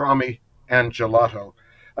 pastrami, and gelato.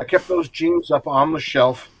 I kept those jeans up on the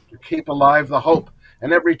shelf to keep alive the hope,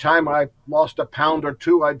 and every time I lost a pound or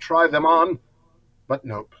two, I'd try them on, but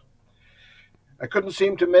nope. I couldn't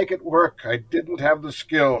seem to make it work. I didn't have the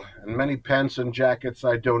skill, and many pants and jackets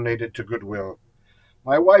I donated to Goodwill.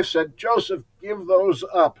 My wife said, "Joseph, give those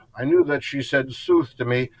up." I knew that she said sooth to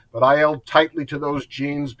me, but I held tightly to those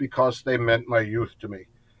jeans because they meant my youth to me.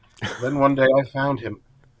 Then one day I found him,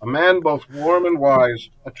 a man both warm and wise,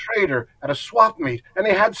 a trader at a swap meet, and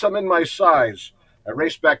he had some in my size. I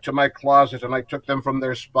raced back to my closet and I took them from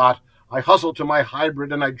their spot. I hustled to my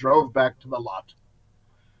hybrid and I drove back to the lot.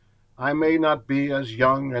 I may not be as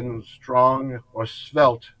young and strong or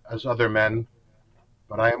svelte as other men,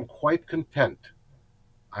 but I am quite content.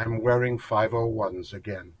 I'm wearing 501s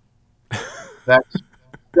again. That's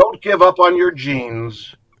Don't Give Up on Your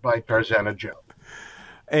Jeans by Tarzana Joe.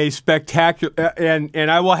 A spectacular, and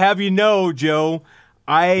I will have you know, Joe,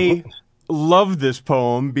 I love this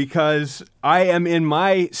poem because I am in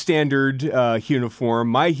my standard uniform.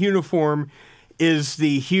 My uniform is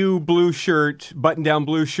the Hugh blue shirt, button-down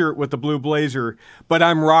blue shirt with the blue blazer, but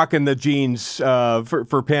I'm rocking the jeans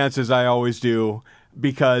for pants as I always do,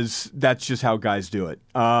 because that's just how guys do it.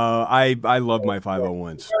 I love my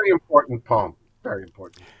 501s. Very important poem. Very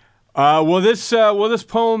important. Will this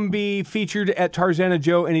poem be featured at Tarzana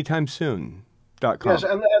Joe anytime soon? Yes,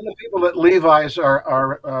 and the people at Levi's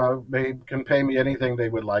they can pay me anything they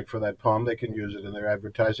would like for that poem. They can use it in their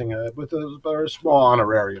advertising with a small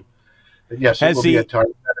honorarium. Yes, it will be at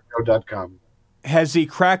tarzanajoe.com. Has the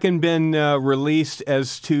Kraken been released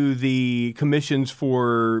as to the commissions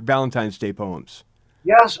for Valentine's Day poems?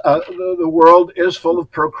 Yes, the world is full of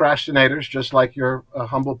procrastinators, just like your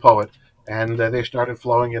humble poet, and they started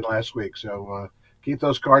flowing in last week. So keep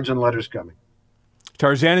those cards and letters coming.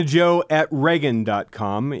 Tarzana Joe at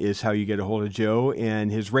Reagan.com is how you get a hold of Joe,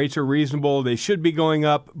 and his rates are reasonable. They should be going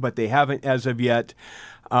up, but they haven't as of yet.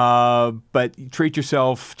 But treat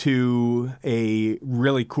yourself to a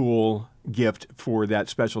really cool gift for that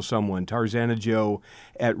special someone. Tarzana Joe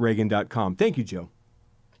at Reagan.com. Thank you, Joe.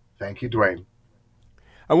 Thank you, Dwayne.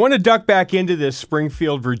 I want to duck back into this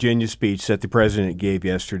Springfield, Virginia speech that the president gave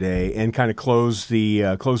yesterday and kind of close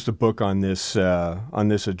the book on this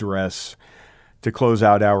address to close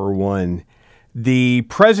out hour one. The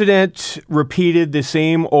president repeated the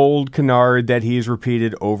same old canard that he's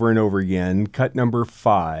repeated over and over again. Cut number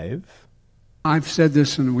 5. I've said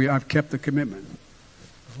this and I've kept the commitment.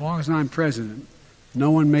 As long as I'm president,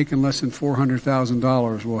 no one making less than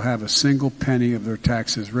 $400,000 will have a single penny of their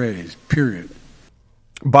taxes raised, period.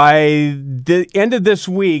 By the end of this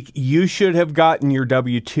week, you should have gotten your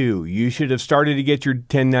W-2. You should have started to get your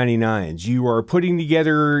 1099s. You are putting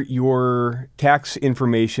together your tax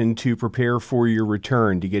information to prepare for your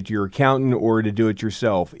return, to get to your accountant or to do it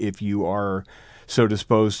yourself if you are so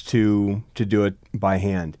disposed to do it by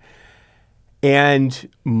hand. And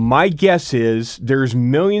my guess is there's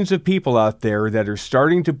millions of people out there that are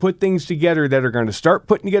starting to put things together, that are going to start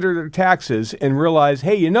putting together their taxes and realize,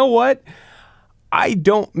 hey, you know what? I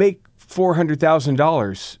don't make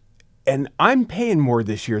 $400,000, and I'm paying more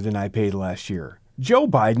this year than I paid last year. Joe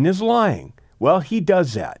Biden is lying. Well, he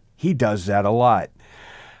does that. He does that a lot.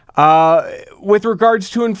 With regards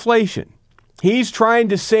to inflation, he's trying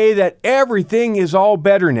to say that everything is all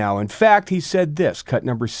better now. In fact, he said this, cut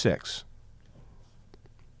number 6.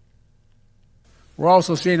 We're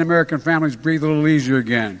also seeing American families breathe a little easier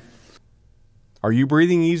again. Are you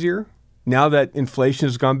breathing easier now that inflation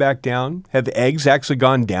has gone back down? Have eggs actually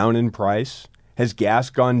gone down in price? Has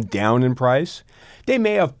gas gone down in price? They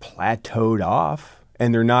may have plateaued off,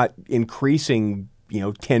 and they're not increasing,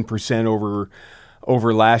 10%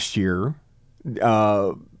 over last year.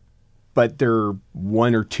 but they're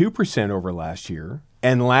 1 or 2% over last year.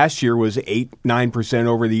 And last year was 8-9%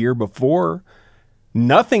 over the year before.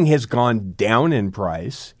 Nothing has gone down in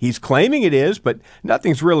price. He's claiming it is, but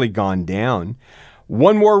nothing's really gone down.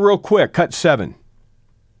 One more real quick, cut 7.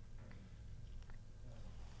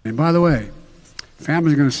 And by the way,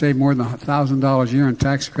 families are going to save more than $1,000 a year in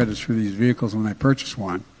tax credits for these vehicles when they purchase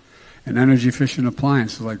one, and energy-efficient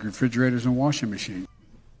appliances like refrigerators and washing machines.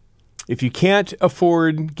 If you can't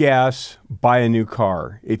afford gas, buy a new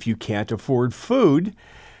car. If you can't afford food,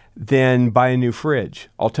 then buy a new fridge.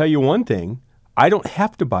 I'll tell you one thing, I don't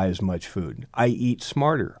have to buy as much food. I eat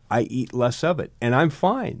smarter. I eat less of it, and I'm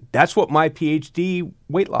fine. That's what my PhD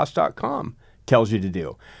weightloss.com tells you to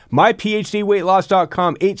do.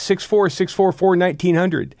 MyPhDweightloss.com,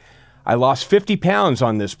 864-644-1900. I lost 50 pounds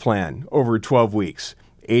on this plan over 12 weeks.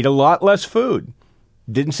 Ate a lot less food.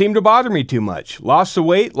 Didn't seem to bother me too much. Lost the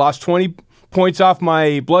weight, lost 20 points off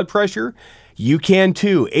my blood pressure. You can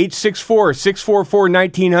too.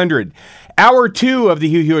 864-644-1900. Hour 2 of the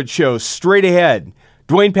Hugh Hewitt Show, straight ahead.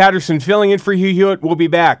 Dwayne Patterson filling in for Hugh Hewitt. We'll be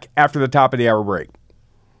back after the top of the hour break.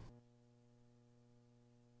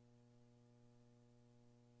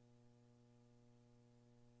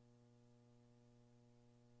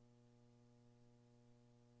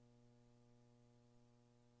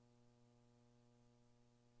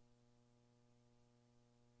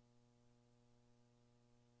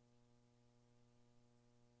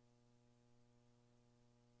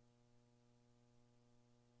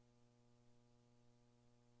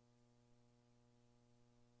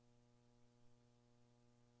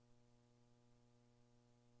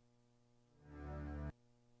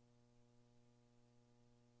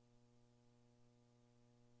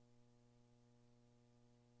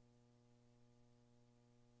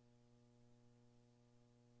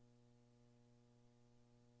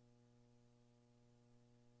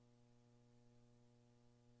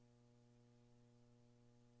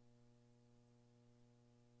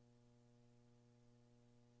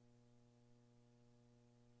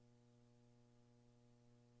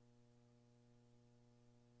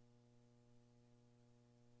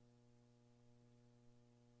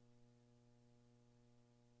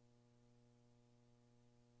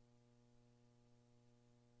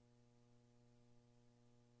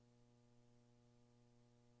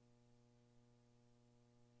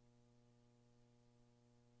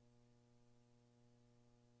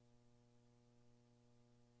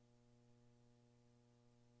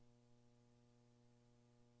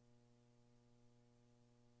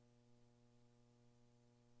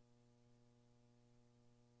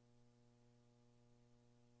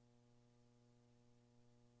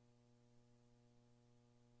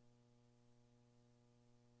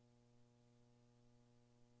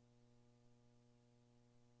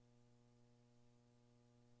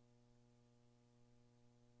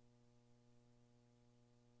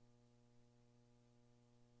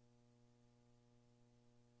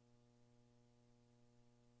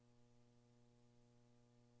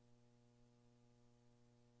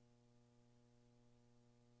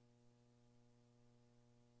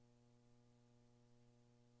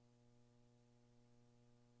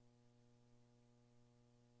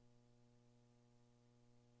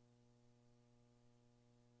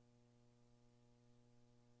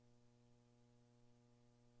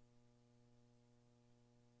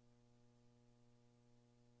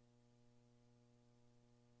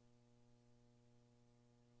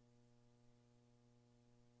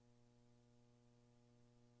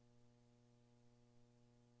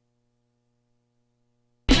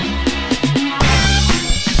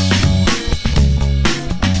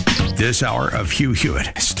 This hour of Hugh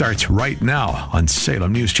Hewitt starts right now on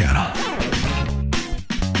Salem News Channel.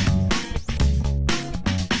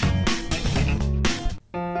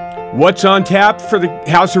 What's on tap for the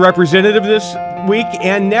House of Representatives this week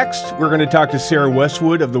and next? We're going to talk to Sarah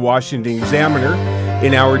Westwood of the Washington Examiner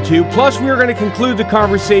in hour 2. Plus, we're going to conclude the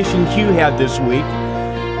conversation Hugh had this week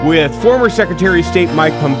with former Secretary of State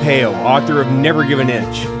Mike Pompeo, author of Never Give an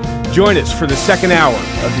Inch. Join us for the second hour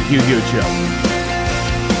of the Hugh Hewitt Show.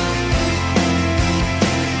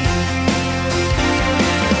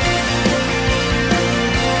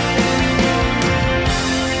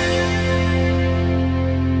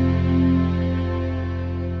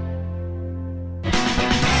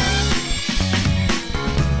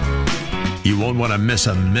 You won't want to miss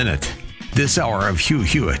a minute. This hour of Hugh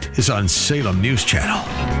Hewitt is on Salem News Channel.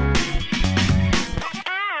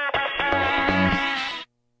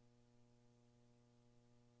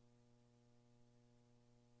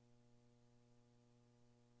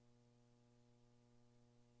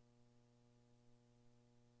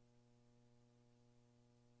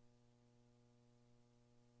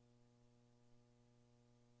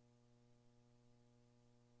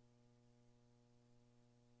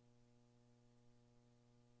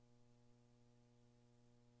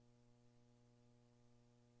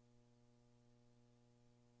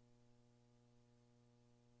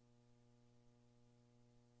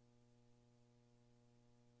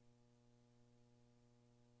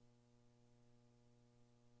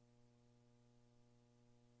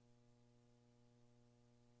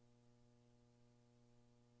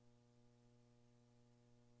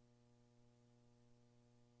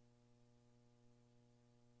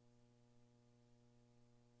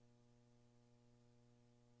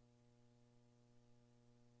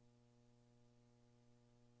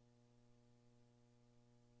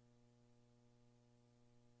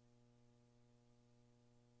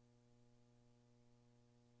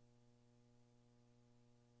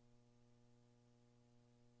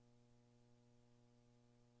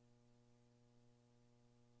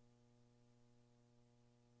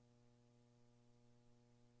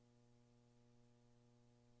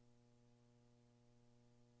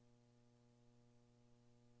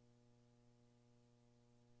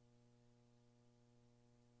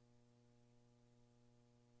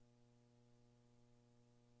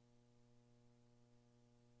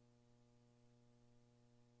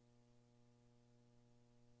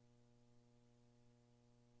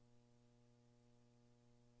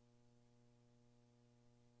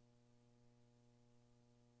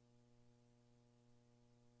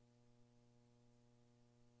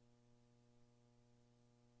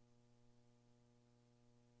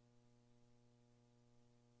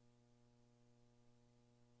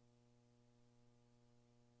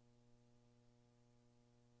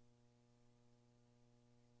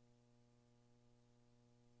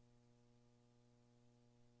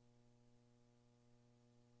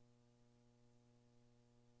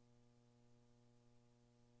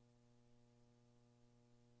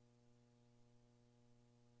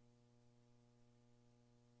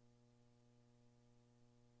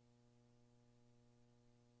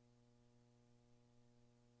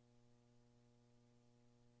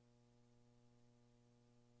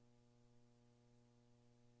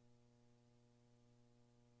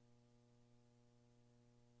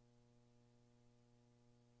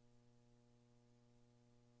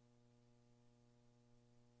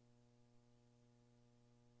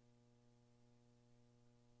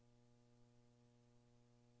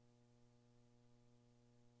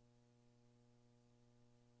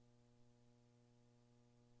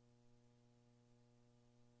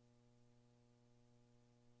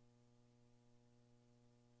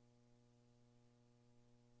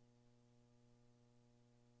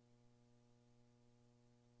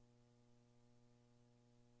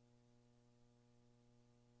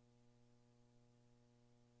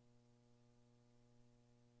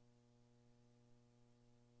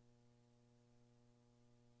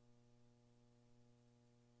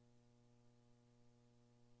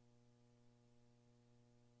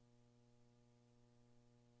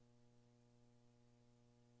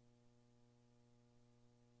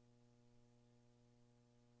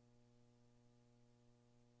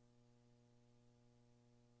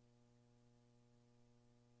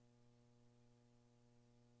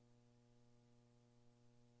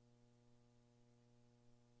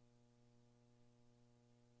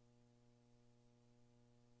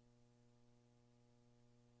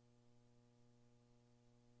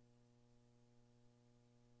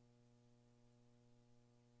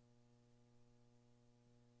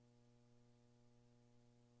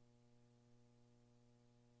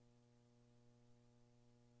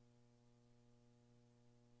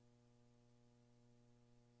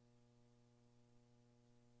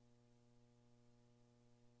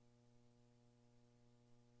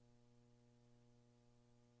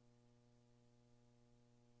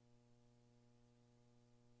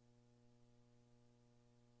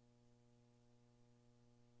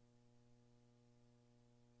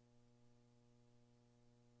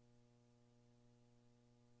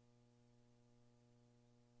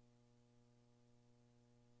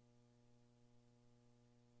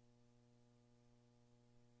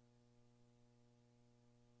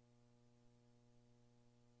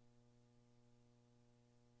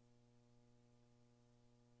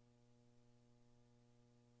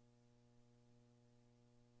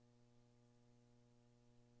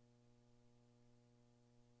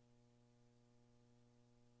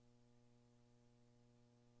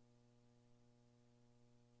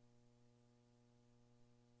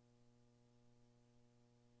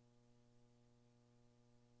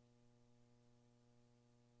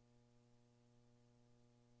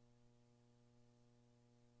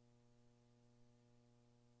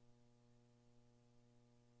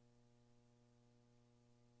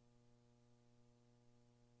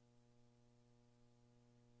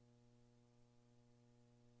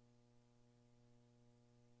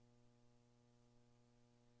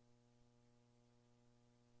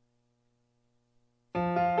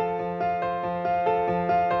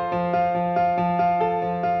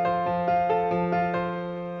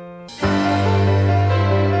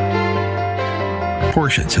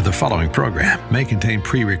 Portions of the following program may contain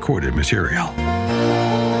pre-recorded material.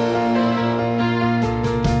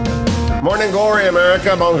 Morning glory,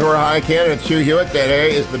 America. Bonjour, hi, Canada. It's Hugh Hewitt.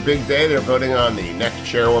 Today is the big day. They're voting on the next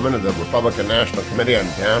chairwoman of the Republican National Committee. I'm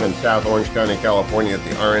down in South Orange County, California at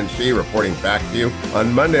the RNC, reporting back to you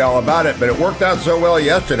on Monday all about it. But it worked out so well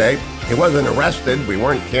yesterday. He wasn't arrested. We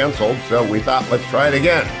weren't canceled. So we thought, let's try it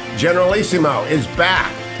again. Generalissimo is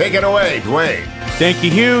back. Take it away, Dwayne. Thank you,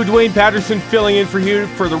 Hugh. Dwayne Patterson filling in for Hugh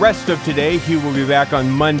for the rest of today. Hugh will be back on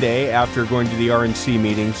Monday after going to the RNC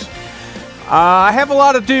meetings. I have a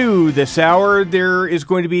lot to do this hour. There is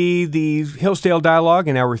going to be the Hillsdale Dialogue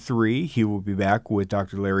in hour 3. Hugh will be back with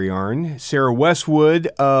Dr. Larry Arnn. Sarah Westwood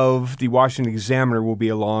of the Washington Examiner will be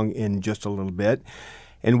along in just a little bit.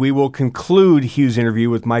 And we will conclude Hugh's interview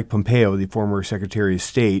with Mike Pompeo, the former Secretary of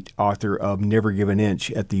State, author of Never Give an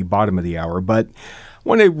Inch, at the bottom of the hour. But I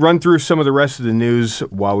want to run through some of the rest of the news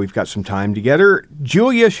while we've got some time together.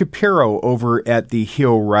 Julia Shapiro over at The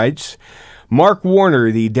Hill writes, Mark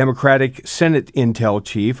Warner, the Democratic Senate Intel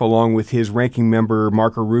chief, along with his ranking member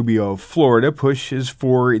Marco Rubio of Florida, pushes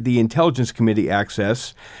for the Intelligence Committee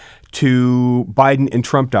access to Biden and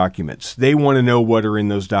Trump documents. They want to know what are in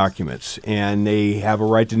those documents, and they have a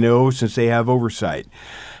right to know since they have oversight.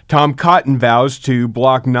 Tom Cotton vows to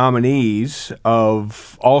block nominees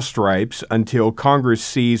of all stripes until Congress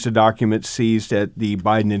sees the documents seized at the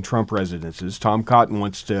Biden and Trump residences. Tom Cotton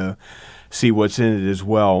wants to see what's in it as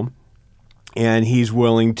well. And he's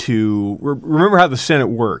willing to remember how the Senate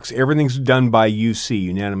works. Everything's done by UC,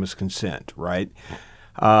 unanimous consent, right?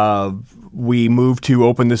 We move to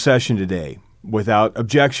open the session today without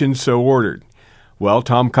objection, so ordered. Well,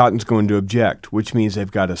 Tom Cotton's going to object, which means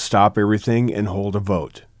they've got to stop everything and hold a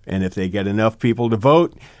vote. And if they get enough people to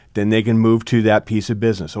vote, then they can move to that piece of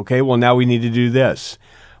business. Okay, well, now we need to do this.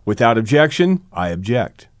 Without objection, I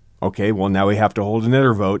object. Okay, well, now we have to hold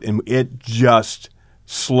another vote, and it just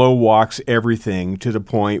slow walks everything to the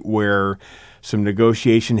point where some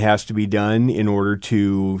negotiation has to be done in order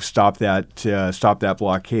to stop that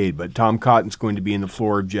blockade. But Tom Cotton's going to be in the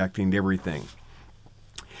floor objecting to everything.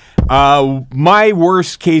 My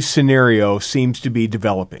worst case scenario seems to be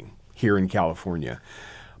developing here in California.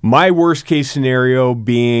 My worst case scenario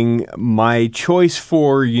being my choice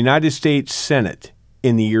for United States Senate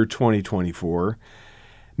in the year 2024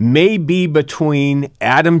 may be between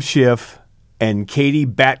Adam Schiff and Katie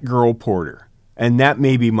Batgirl Porter, and that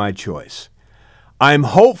may be my choice. I'm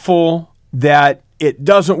hopeful that it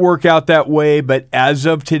doesn't work out that way, but as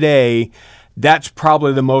of today, that's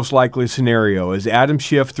probably the most likely scenario, as Adam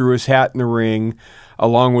Schiff threw his hat in the ring,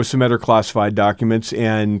 along with some other classified documents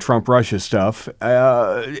and Trump-Russia stuff,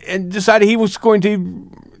 and decided he was going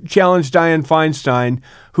to challenge Dianne Feinstein,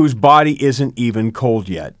 whose body isn't even cold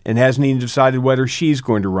yet, and hasn't even decided whether she's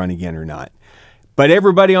going to run again or not. But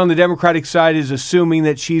everybody on the Democratic side is assuming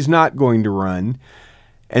that she's not going to run,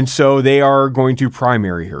 and so they are going to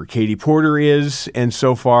primary her. Katie Porter is, and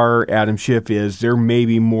so far Adam Schiff is. There may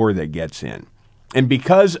be more that gets in. And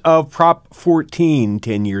because of Prop 14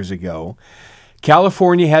 10 years ago,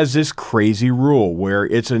 California has this crazy rule where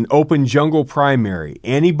it's an open jungle primary.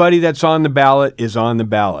 Anybody that's on the ballot is on the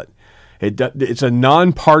ballot. It's a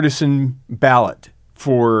nonpartisan ballot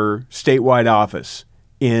for statewide office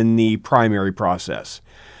in the primary process.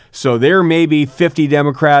 So there may be 50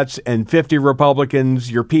 Democrats and 50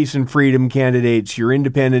 Republicans, your peace and freedom candidates, your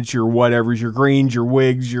independents, your whatevers, your Greens, your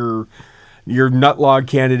Whigs, your nutlog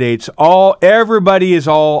candidates. Everybody is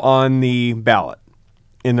all on the ballot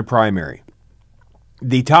in the primary.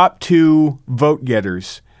 The top 2 vote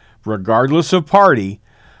getters, regardless of party,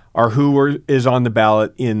 are who is on the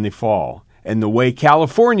ballot in the fall. And the way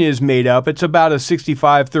California is made up, it's about a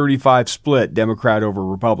 65-35 split, Democrat over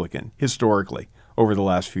Republican, historically, over the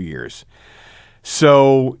last few years.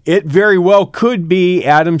 So it very well could be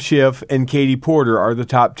Adam Schiff and Katie Porter are the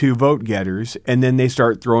top 2 vote getters, and then they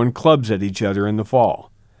start throwing clubs at each other in the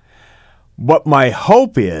fall. What my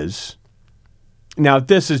hope is, now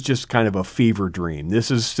this is just kind of a fever dream. This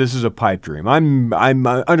is a pipe dream. I'm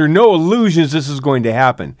under no illusions this is going to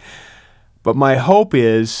happen. But my hope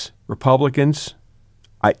is, Republicans,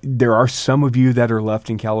 there are some of you that are left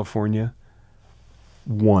in California.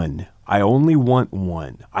 1. I only want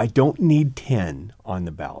 1. I don't need 10 on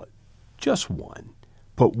the ballot. Just 1.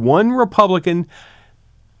 Put 1 Republican.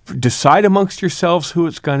 Decide amongst yourselves who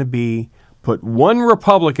it's going to be. Put 1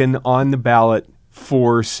 Republican on the ballot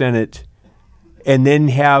for Senate, and then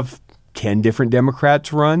have 10 different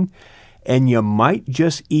Democrats run. And you might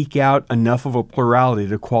just eke out enough of a plurality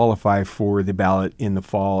to qualify for the ballot in the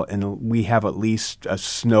fall, and we have at least a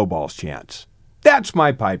snowball's chance. That's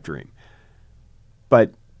my pipe dream.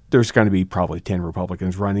 But there's going to be probably 10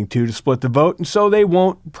 Republicans running too to split the vote, and so they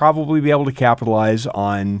won't probably be able to capitalize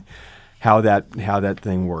on how that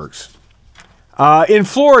thing works. In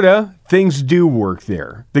Florida, things do work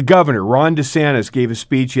there. The governor, Ron DeSantis, gave a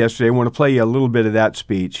speech yesterday. I want to play you a little bit of that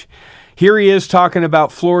speech. Here he is talking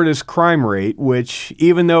about Florida's crime rate, which,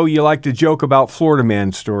 even though you like to joke about Florida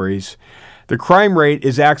man stories, the crime rate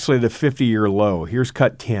is actually the 50-year low. Here's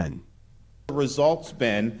cut 10. The results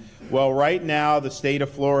been, well, right now, the state of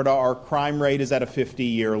Florida, our crime rate is at a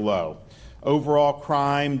 50-year low. Overall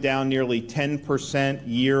crime down nearly 10%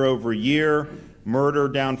 year over year. Murder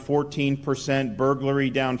down 14%, burglary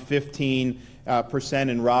down 15%,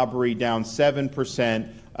 and robbery down 7%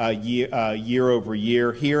 year over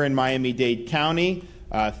year. Here in Miami-Dade County,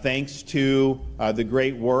 thanks to the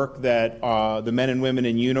great work that the men and women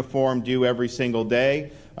in uniform do every single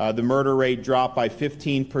day, the murder rate dropped by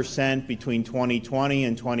 15% between 2020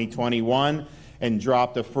 and 2021 and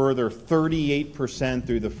dropped a further 38%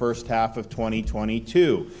 through the first half of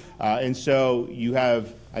 2022. And so you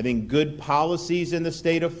have, I think, good policies in the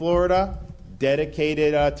state of Florida,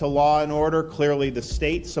 dedicated to law and order. Clearly, the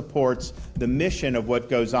state supports the mission of what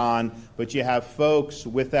goes on, but you have folks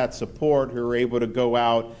with that support who are able to go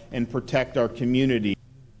out and protect our community.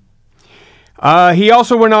 He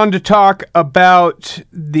also went on to talk about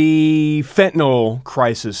the fentanyl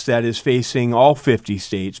crisis that is facing all 50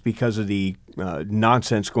 states because of the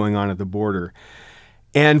nonsense going on at the border.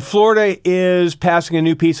 And Florida is passing a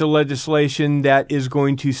new piece of legislation that is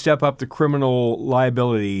going to step up the criminal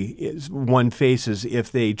liability one faces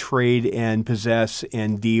if they trade and possess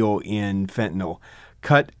and deal in fentanyl.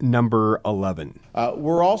 Cut number 11.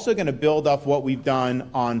 We're also going to build up what we've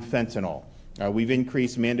done on fentanyl. We've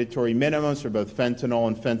increased mandatory minimums for both fentanyl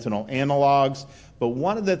and fentanyl analogs. But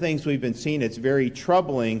one of the things we've been seeing that's very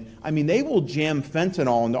troubling, I mean, they will jam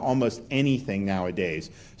fentanyl into almost anything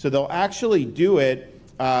nowadays. So they'll actually do it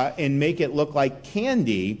and make it look like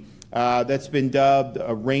candy that's been dubbed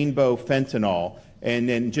a rainbow fentanyl. And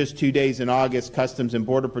then just 2 days in August, Customs and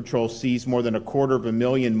Border Patrol seized more than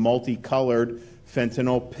 250,000 multicolored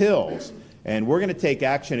fentanyl pills. And we're going to take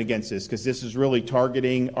action against this because this is really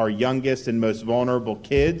targeting our youngest and most vulnerable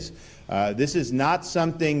kids. This is not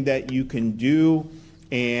something that you can do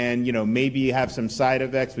and, you know, maybe you have some side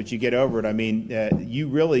effects, but you get over it. I mean, you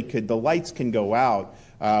really could, the lights can go out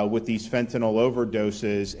with these fentanyl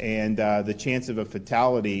overdoses, and the chance of a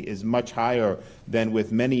fatality is much higher than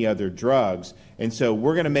with many other drugs. And so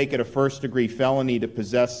we're going to make it a first-degree felony to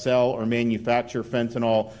possess, sell, or manufacture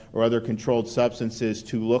fentanyl or other controlled substances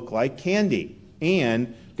to look like candy,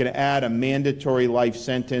 and going to add a mandatory life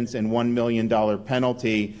sentence and $1 million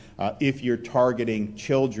penalty if you're targeting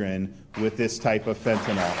children with this type of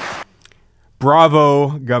fentanyl.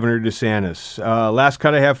 Bravo, Governor DeSantis. Last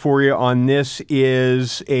cut I have for you on this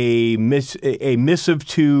is a missive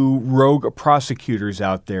to rogue prosecutors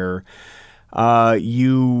out there.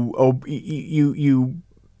 You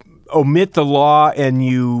omit the law and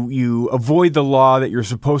you avoid the law that you're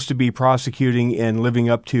supposed to be prosecuting and living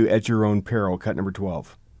up to at your own peril. Cut number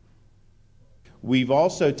 12. We've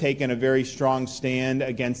also taken a very strong stand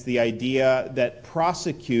against the idea that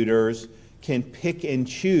prosecutors can pick and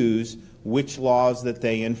choose which laws that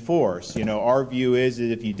they enforce. You know, our view is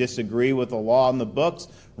that if you disagree with the law in the books,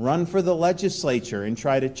 run for the legislature and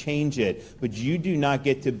try to change it. But you do not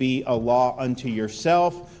get to be a law unto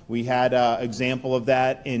yourself. We had an example of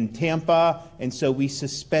that in Tampa, and so we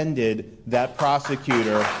suspended that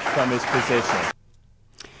prosecutor from his position.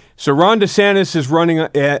 So Ron DeSantis is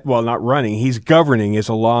he's governing as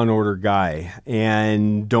a law and order guy.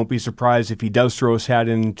 And don't be surprised if he does throw his hat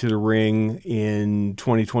into the ring in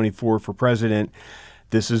 2024 for president.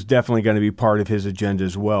 This is definitely going to be part of his agenda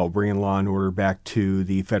as well, bringing law and order back to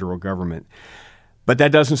the federal government. But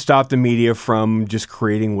that doesn't stop the media from just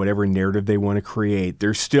creating whatever narrative they want to create.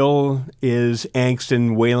 There still is angst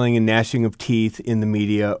and wailing and gnashing of teeth in the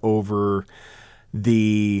media over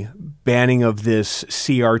the banning of this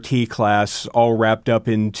CRT class, all wrapped up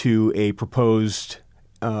into a proposed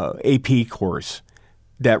AP course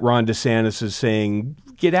that Ron DeSantis is saying,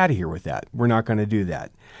 get out of here with that. We're not going to do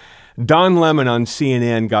that. Don Lemon on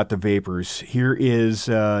CNN got the vapors. Here is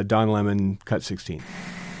Don Lemon, cut 16.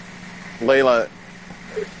 Layla,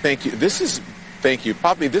 thank you. Thank you.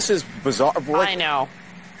 Poppy, this is bizarre. I know.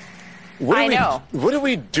 What are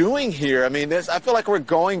we doing here? I mean, I feel like we're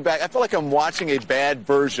going back. I feel like I'm watching a bad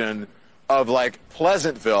version of, like,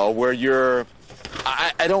 Pleasantville, where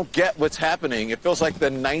I don't get what's happening. It feels like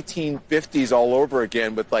the 1950s all over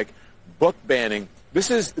again with, like, book banning.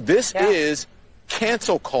 This is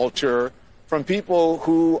cancel culture from people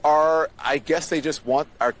who are, I guess they just want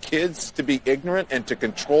our kids to be ignorant and to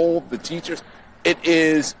control the teachers. It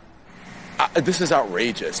is, this is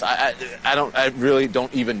outrageous. I really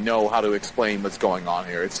don't even know how to explain what's going on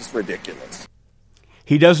here. It's just ridiculous.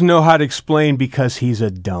 He doesn't know how to explain because he's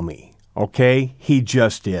a dummy, okay? He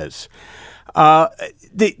just is.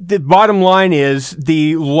 The bottom line is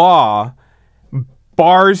the law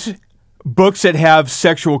bars books that have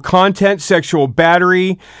sexual content, sexual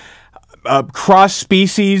battery,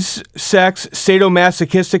 cross-species sex,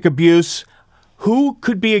 sadomasochistic abuse. Who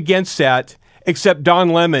could be against that except Don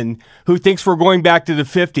Lemon, who thinks we're going back to the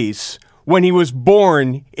 50s when he was born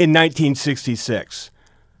in 1966?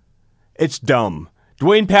 It's dumb.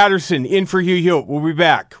 Dwayne Patterson in for Hugh Hewitt. We'll be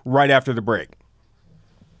back right after the break.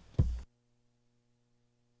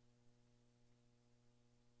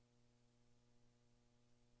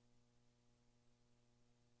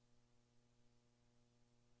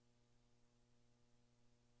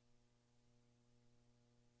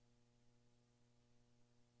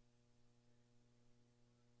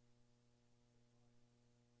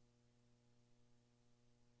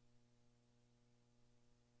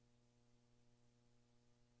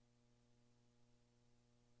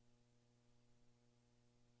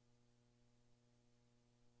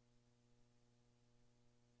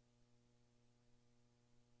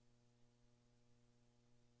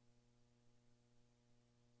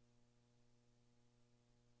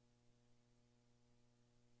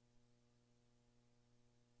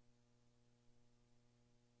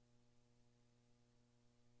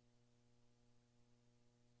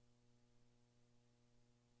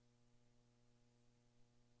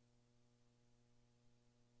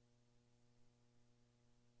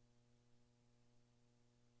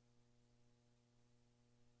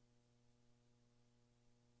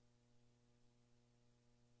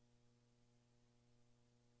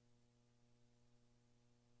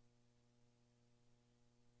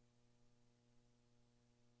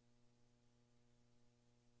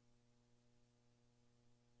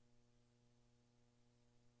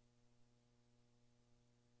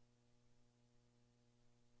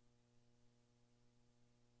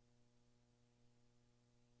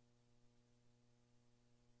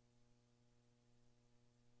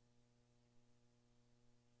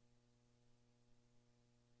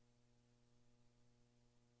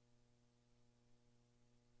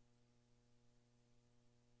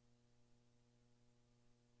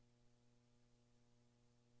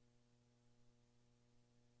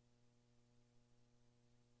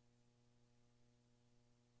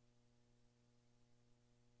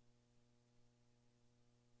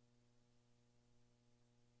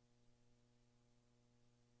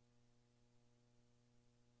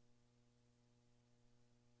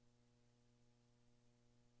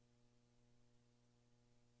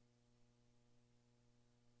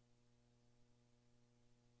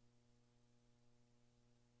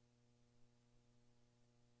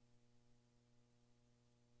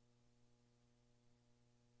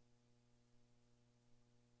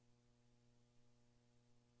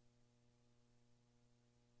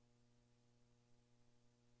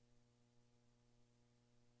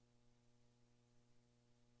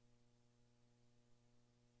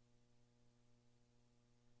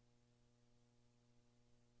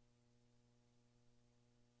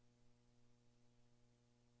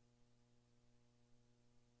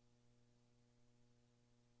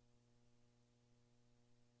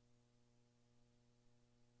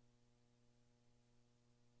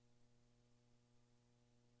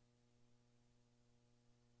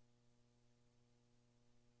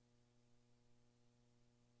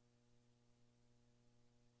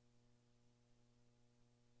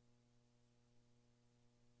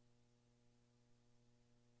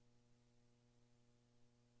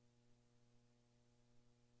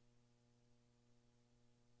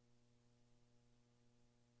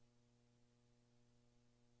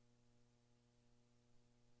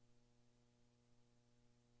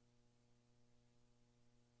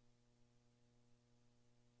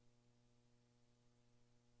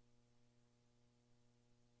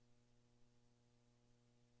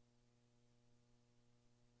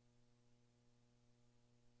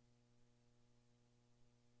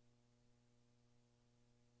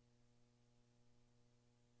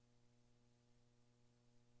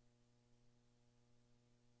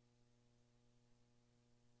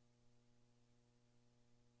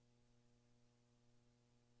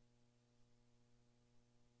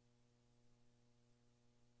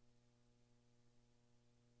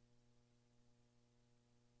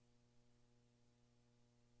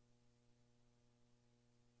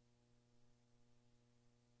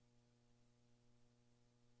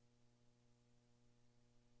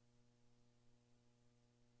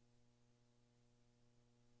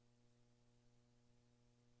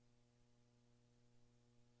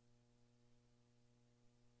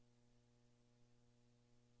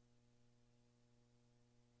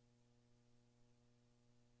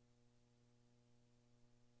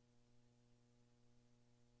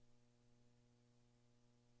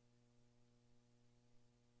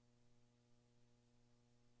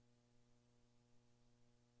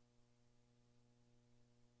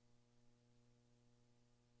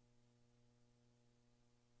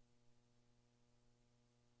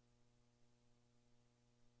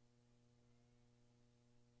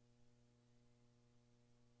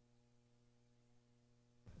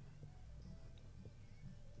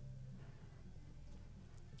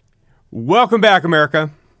 Welcome back,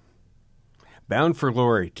 America. Bound for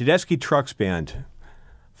Glory, Tedeschi Trucks Band.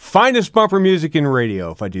 Finest bumper music in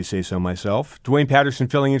radio, if I do say so myself. Dwayne Patterson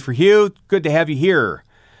filling in for Hugh. Good to have you here.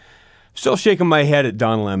 Still shaking my head at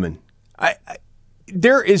Don Lemon.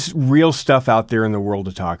 There is real stuff out there in the world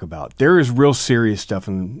to talk about. There is real serious stuff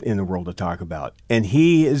in the world to talk about. And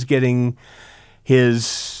he is getting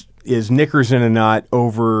his knickers in a knot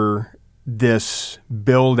over this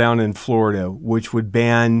bill down in Florida, which would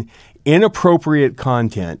ban inappropriate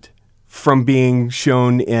content from being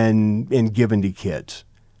shown and given to kids.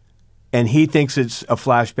 And he thinks it's a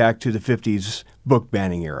flashback to the 50s book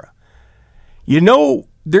banning era. You know,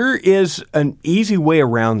 there is an easy way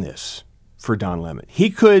around this for Don Lemon. He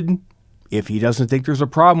could, if he doesn't think there's a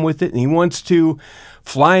problem with it and he wants to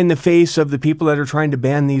fly in the face of the people that are trying to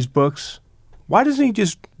ban these books, why doesn't he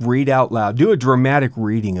just read out loud, do a dramatic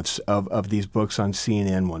reading of these books on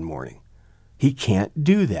CNN one morning? He can't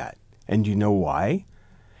do that. And you know why?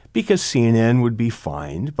 Because CNN would be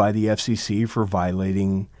fined by the FCC for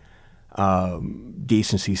violating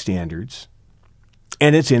decency standards,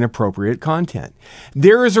 and it's inappropriate content.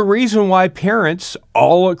 There is a reason why parents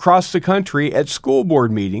all across the country at school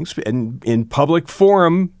board meetings and in public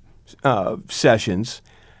forum sessions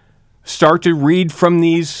start to read from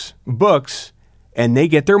these books, and they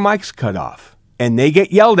get their mics cut off, and they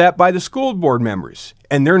get yelled at by the school board members,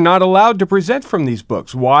 and they're not allowed to present from these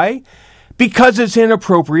books. Why? Because it's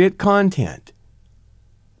inappropriate content.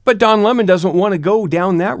 But Don Lemon doesn't want to go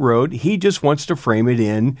down that road. He just wants to frame it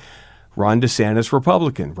in Ron DeSantis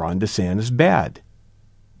Republican, Ron DeSantis bad.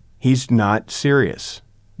 He's not serious.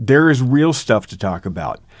 There is real stuff to talk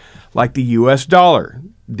about, like the U.S. dollar.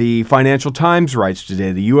 The Financial Times writes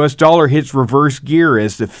today, the U.S. dollar hits reverse gear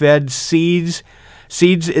as the Fed cedes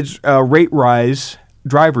its rate rise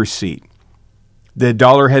driver's seat. The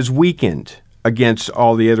dollar has weakened against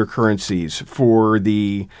all the other currencies for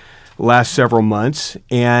the last several months,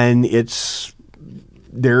 and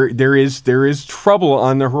there is trouble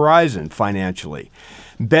on the horizon financially.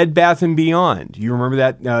 Bed Bath & Beyond, you remember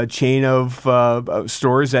that chain of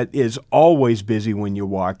stores that is always busy when you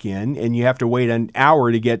walk in, and you have to wait an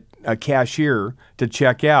hour to get a cashier to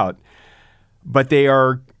check out. But they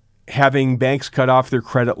are having banks cut off their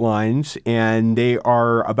credit lines, and they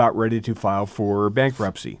are about ready to file for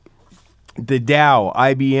bankruptcy. The Dow,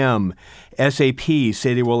 IBM, SAP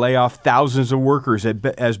say they will lay off thousands of workers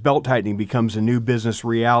as belt-tightening becomes a new business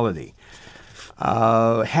reality.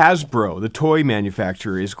 Hasbro, the toy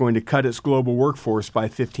manufacturer, is going to cut its global workforce by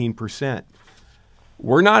 15%.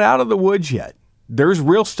 We're not out of the woods yet. There's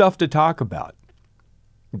real stuff to talk about.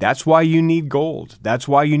 That's why you need gold. That's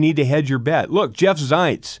why you need to hedge your bet. Look, Jeff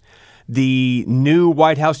Zients, the new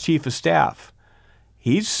White House chief of staff,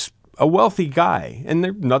 he's a wealthy guy, and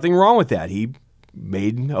there's nothing wrong with that. He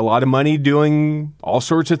made a lot of money doing all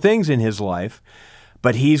sorts of things in his life,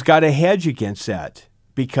 but he's got a hedge against that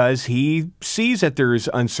because he sees that there's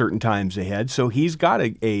uncertain times ahead, so he's got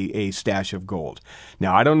a stash of gold.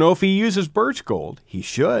 Now, I don't know if he uses birch gold. He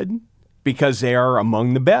should, because they are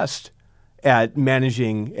among the best at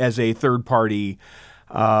managing as a third party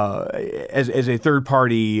to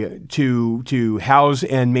house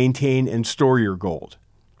and maintain and store your gold.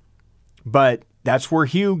 But that's where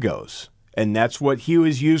Hugh goes, and that's what Hugh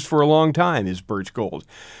has used for a long time is birch gold.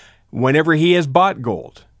 Whenever he has bought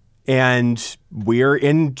gold, and we're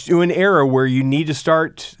into an era where you need to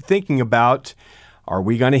start thinking about, are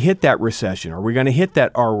we going to hit that recession? Are we going to hit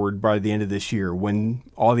that R word by the end of this year when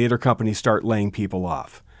all the other companies start laying people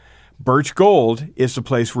off? Birch Gold is the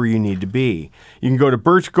place where you need to be. You can go to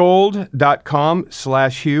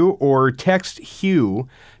birchgold.com/Hugh or text Hugh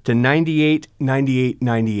to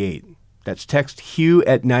 989898. That's text Hugh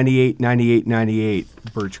at 989898,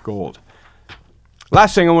 Birch Gold.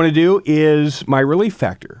 Last thing I want to do is my relief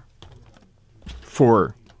factor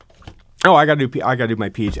for, I got to do my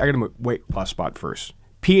PhD. I got to do my weight loss spot first.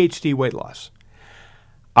 PhD weight loss.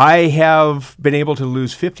 I have been able to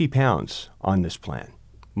lose 50 pounds on this plan.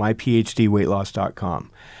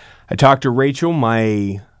 MyPhDweightloss.com. I talked to Rachel,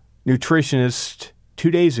 my nutritionist,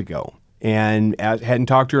 2 days ago, and hadn't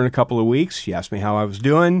talked to her in a couple of weeks. She asked me how I was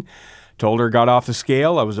doing. Told her, got off the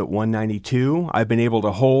scale. I was at 192. I've been able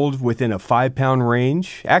to hold within a 5-pound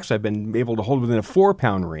range. Actually, I've been able to hold within a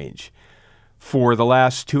 4-pound range for the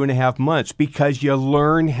last 2.5 months because you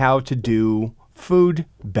learn how to do food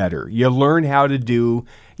better. You learn how to do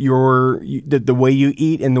the way you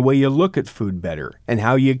eat and the way you look at food better and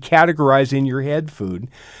how you categorize in your head food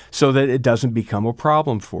so that it doesn't become a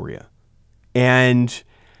problem for you. And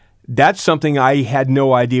that's something I had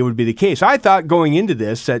no idea would be the case. I thought going into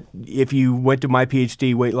this that if you went to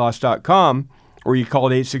myphdweightloss.com or you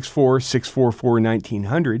called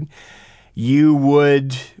 864-644-1900, you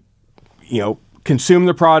would, consume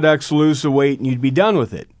the products, lose the weight, and you'd be done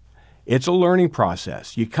with it. It's a learning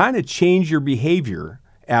process. You kind of change your behavior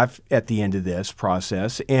at the end of this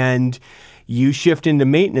process, and you shift into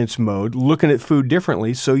maintenance mode, looking at food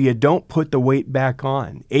differently so you don't put the weight back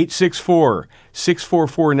on.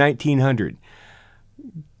 864-644-1900.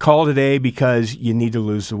 Call today because you need to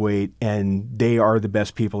lose the weight, and they are the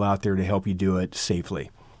best people out there to help you do it safely.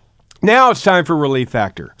 Now it's time for Relief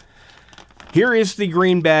Factor. Here is the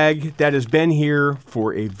green bag that has been here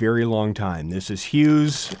for a very long time. This is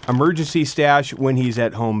Hugh's emergency stash when he's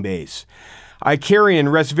at home base. Icarian,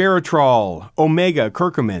 resveratrol, omega,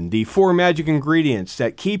 curcumin, the 4 magic ingredients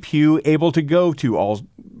that keep Hugh able to go to all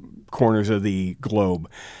corners of the globe.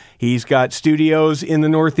 He's got studios in the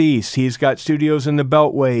Northeast. He's got studios in the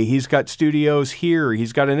Beltway. He's got studios here.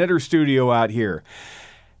 He's got another studio out here.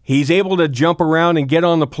 He's able to jump around and get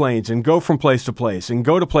on the planes and go from place to place and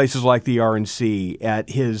go to places like the RNC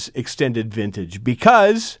at his extended vintage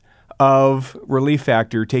because of Relief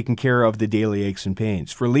Factor taking care of the daily aches and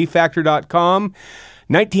pains. ReliefFactor.com.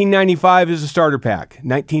 $19.95 is a starter pack.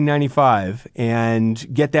 $19.95,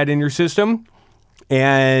 and get that in your system.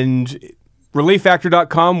 And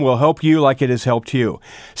ReliefFactor.com will help you like it has helped you.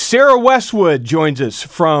 Sarah Westwood joins us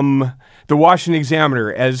from the Washington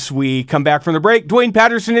Examiner as we come back from the break. Dwayne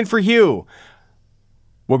Patterson in for Hugh.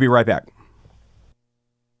 We'll be right back.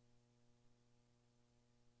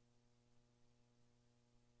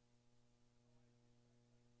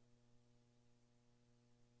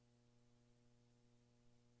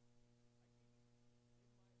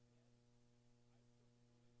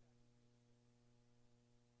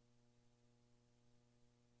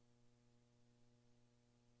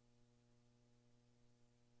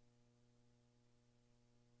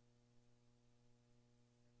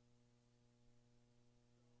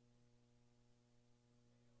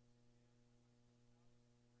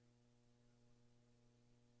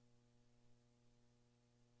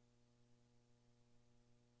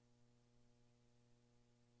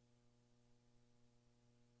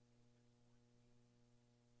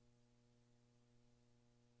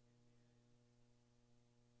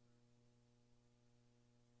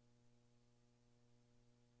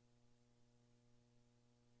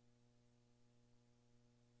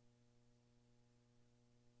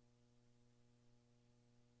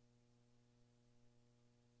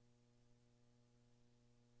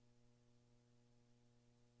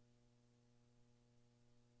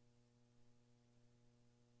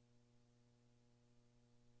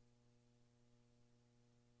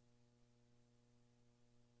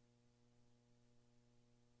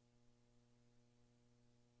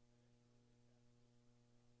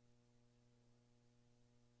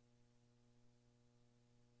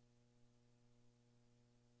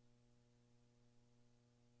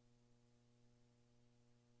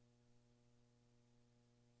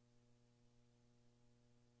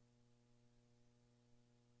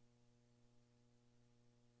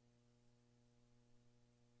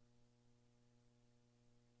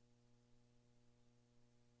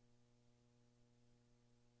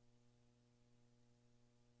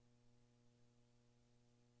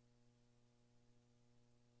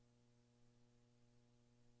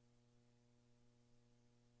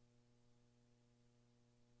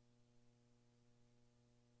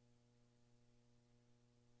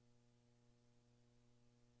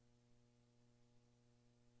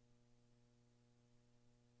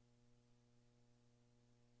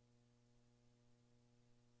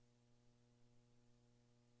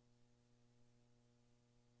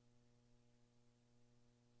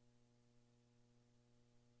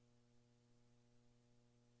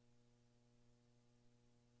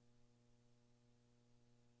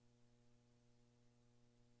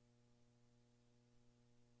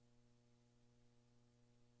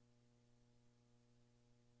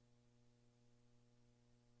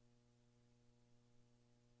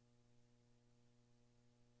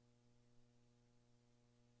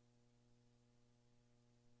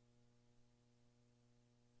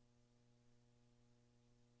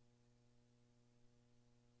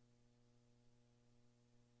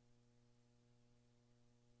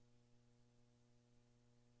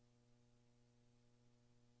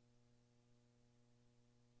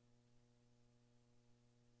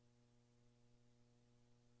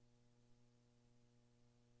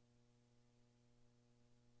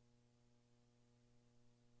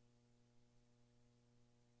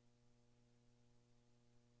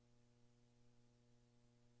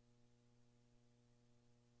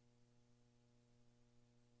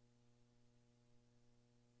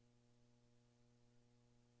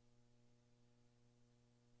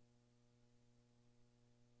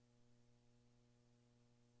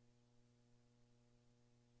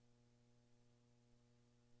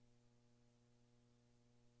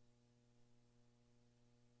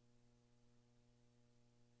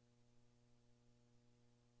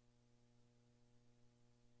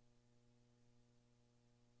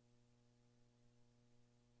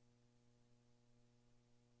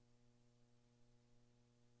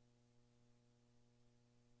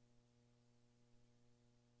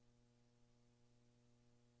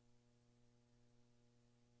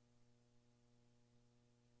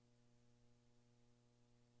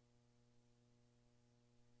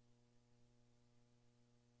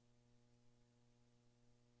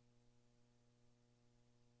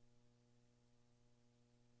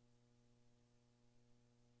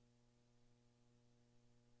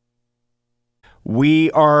 We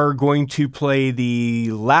are going to play the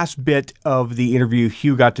last bit of the interview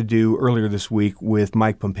Hugh got to do earlier this week with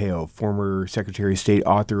Mike Pompeo, former Secretary of State,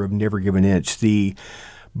 author of Never Give an Inch. The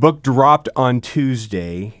book dropped on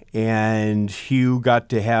Tuesday, and Hugh got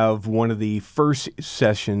to have one of the first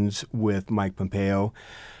sessions with Mike Pompeo.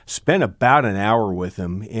 Spent about an hour with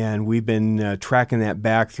him, and we've been tracking that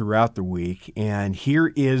back throughout the week. And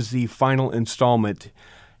here is the final installment,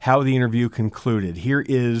 how the interview concluded. Here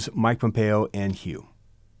is Mike Pompeo and Hugh.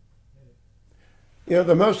 You know,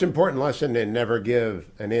 the most important lesson in Never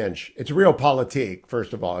Give an Inch, it's realpolitik,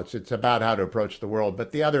 first of all. It's about how to approach the world,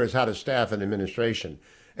 but the other is how to staff an administration.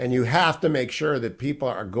 And you have to make sure that people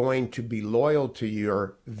are going to be loyal to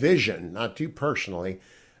your vision, not to you personally.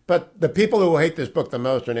 But the people who will hate this book the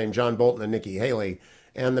most are named John Bolton and Nikki Haley.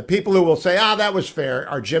 And the people who will say, that was fair,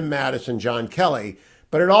 are Jim Mattis and John Kelly.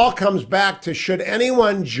 But it all comes back to, should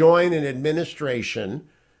anyone join an administration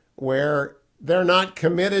where they're not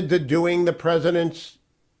committed to doing the president's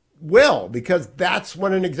will? Because that's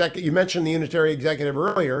when an executive, you mentioned the unitary executive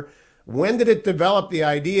earlier, when did it develop the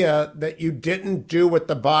idea that you didn't do what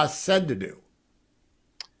the boss said to do?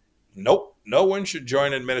 Nope. No one should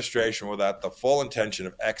join administration without the full intention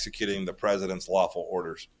of executing the president's lawful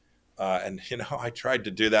orders. And, you know, I tried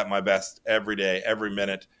to do that my best every day, every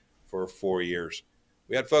minute for 4 years.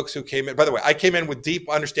 We had folks who came in. By the way, I came in with deep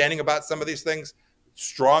understanding about some of these things,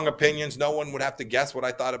 strong opinions. No one would have to guess what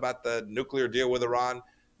I thought about the nuclear deal with Iran.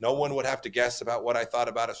 No one would have to guess about what I thought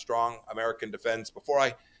about a strong American defense before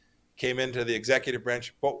I came into the executive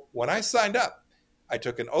branch. But when I signed up, I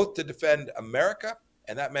took an oath to defend America,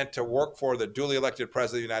 and that meant to work for the duly elected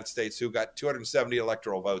president of the United States who got 270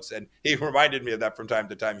 electoral votes. And he reminded me of that from time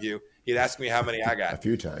to time, Hugh. He'd ask me how many I got. A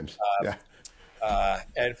few times, yeah.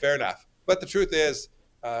 And fair enough. But the truth is,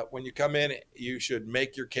 when you come in, you should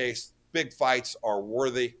make your case. Big fights are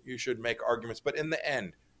worthy. You should make arguments. But in the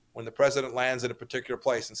end, when the president lands in a particular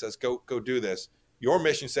place and says, go do this, your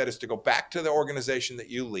mission set is to go back to the organization that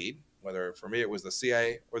you lead, whether for me it was the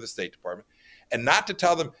CIA or the State Department, and not to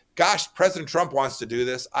tell them, gosh, President Trump wants to do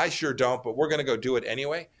this. I sure don't, but we're going to go do it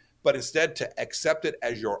anyway. But instead to accept it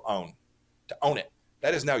as your own, to own it.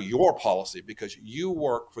 That is now your policy because you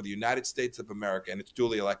work for the United States of America and its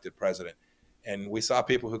duly elected president. And we saw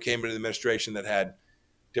people who came into the administration that had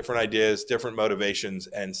different ideas, different motivations,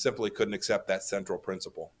 and simply couldn't accept that central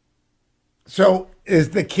principle. So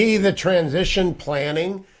is the key the transition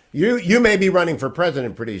planning? You may be running for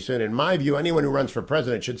president pretty soon. In my view, anyone who runs for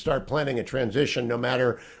president should start planning a transition no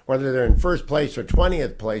matter whether they're in first place or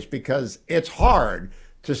 20th place, because it's hard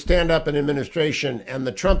to stand up an administration. And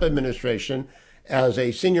the Trump administration, as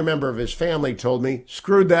a senior member of his family told me,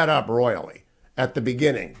 screwed that up royally at the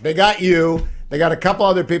beginning. They got you. They got a couple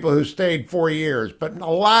other people who stayed 4 years, but a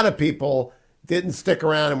lot of people didn't stick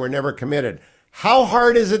around and were never committed. How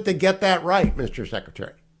hard is it to get that right, Mr.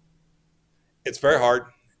 Secretary? It's very hard,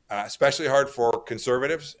 especially hard for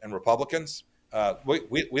conservatives and Republicans.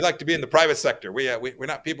 We like to be in the private sector. We're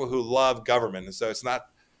not people who love government. And so it's not,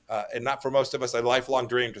 and not for most of us, a lifelong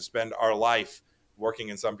dream to spend our life working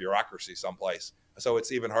in some bureaucracy someplace. So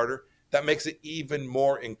it's even harder. That makes it even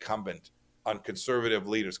more incumbent on conservative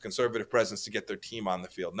leaders, conservative presidents to get their team on the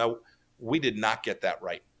field. No, we did not get that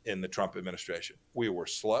right in the Trump administration. We were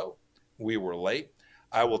slow. We were late.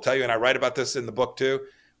 I will tell you, and I write about this in the book too,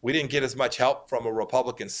 we didn't get as much help from a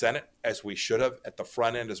Republican Senate as we should have at the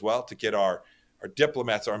front end as well to get our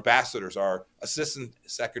diplomats, our ambassadors, our assistant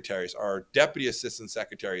secretaries, our deputy assistant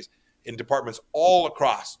secretaries in departments all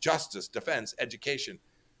across justice, defense, education.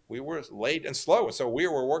 We were late and slow. So we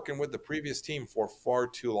were working with the previous team for far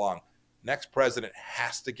too long. Next president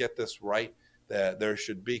has to get this right. There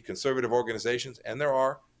should be conservative organizations, and there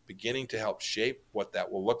are, beginning to help shape what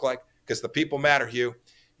that will look like, because the people matter, Hugh.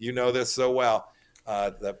 You know this so well.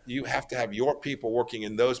 You have to have your people working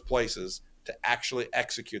in those places to actually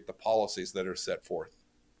execute the policies that are set forth.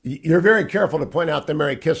 You're very careful to point out the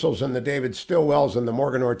Mary Kissels and the David Stilwells and the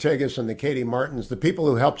Morgan Ortegas and the Katie Martins, the people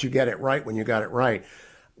who helped you get it right when you got it right.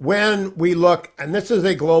 When we look, and this is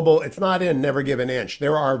a global, it's not in Never Give an Inch.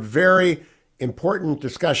 There are very important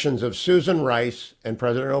discussions of Susan Rice and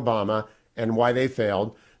President Obama and why they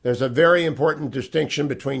failed. There's a very important distinction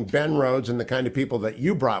between Ben Rhodes and the kind of people that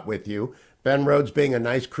you brought with you. Ben Rhodes being a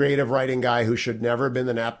nice creative writing guy who should never have been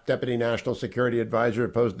the Deputy National Security Advisor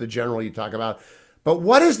opposed to the general you talk about. But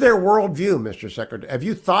what is their worldview, Mr. Secretary? Have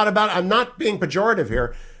you thought about it? I'm not being pejorative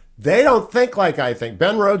here. They don't think like I think.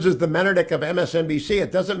 Ben Rhodes is the Menedik of MSNBC.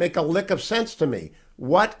 It doesn't make a lick of sense to me.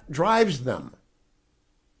 What drives them?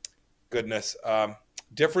 Goodness.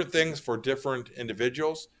 Different things for different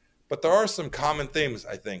individuals, but there are some common themes,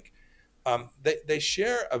 I think. they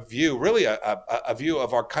share a view, really a view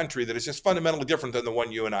of our country that is just fundamentally different than the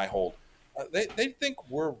one you and I hold. They think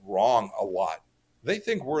we're wrong a lot. They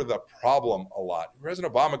think we're the problem a lot.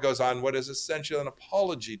 President Obama goes on what is essentially an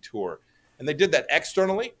apology tour. And they did that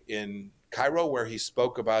externally in Cairo, where he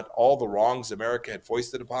spoke about all the wrongs America had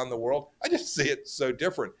foisted upon the world. I just see it so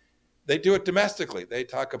different. They do it domestically. They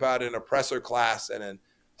talk about an oppressor class and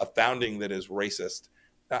a founding that is racist.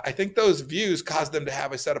 I think those views cause them to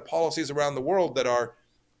have a set of policies around the world that are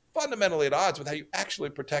fundamentally at odds with how you actually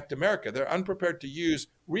protect America. They're unprepared to use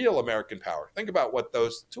real American power. Think about what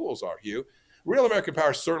those tools are, Hugh. Real American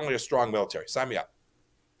power is certainly a strong military. Sign me up.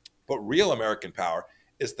 But real American power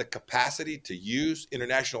is the capacity to use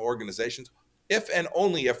international organizations if and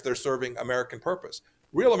only if they're serving American purpose.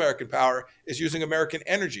 Real American power is using American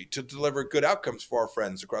energy to deliver good outcomes for our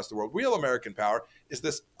friends across the world. Real American power is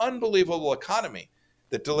this unbelievable economy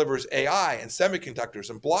that delivers AI and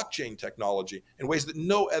semiconductors and blockchain technology in ways that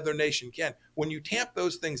no other nation can. When you tamp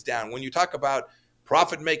those things down, when you talk about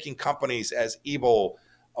profit-making companies as evil,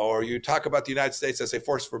 or you talk about the United States as a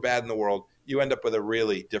force for bad in the world, you end up with a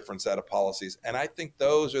really different set of policies. And I think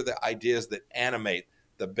those are the ideas that animate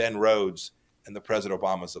the Ben Rhodes and the President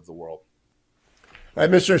Obamas of the world. All right,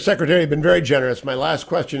 Mr. Secretary, you've been very generous. My last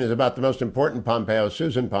question is about the most important Pompeo,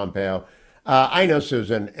 Susan Pompeo. I know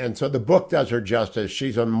Susan, and so the book does her justice.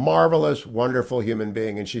 She's a marvelous, wonderful human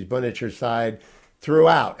being, and she's been at your side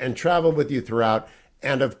throughout and traveled with you throughout.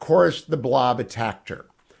 And of course, the blob attacked her.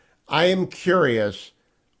 I am curious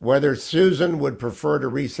whether Susan would prefer to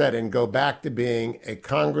reset and go back to being a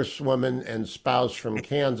congresswoman and spouse from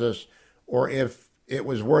Kansas, or if it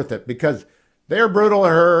was worth it, because they were brutal to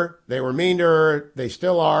her. They were mean to her. They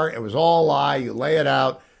still are. It was all a lie. You lay it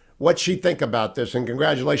out. What'd she think about this? And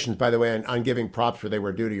congratulations, by the way, on giving props where they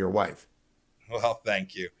were due to your wife. Well,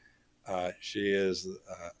 thank you. She is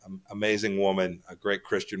an amazing woman, a great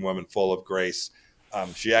Christian woman, full of grace.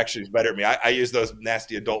 She actually is better at me. I use those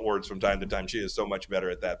nasty adult words from time to time. She is so much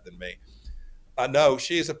better at that than me. No,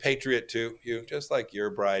 she is a patriot too, Hugh, just like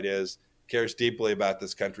your bride is, cares deeply about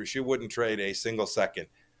this country. She wouldn't trade a single second.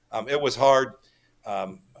 It was hard.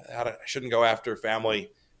 I shouldn't go after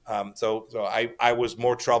family. So I was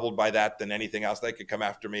more troubled by that than anything else. They could come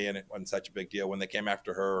after me, and it wasn't such a big deal. When they came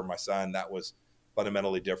after her or my son, that was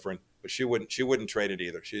fundamentally different. But she wouldn't trade it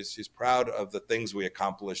either. She's proud of the things we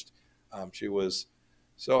accomplished. She was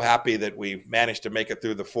so happy that we managed to make it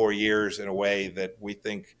through the 4 years in a way that we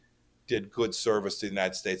think did good service to the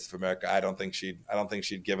United States of America. I don't think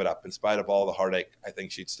she'd give it up. In spite of all the heartache, I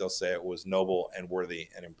think she'd still say it was noble and worthy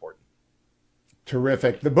and important.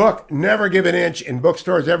 Terrific. The book, Never Give an Inch, in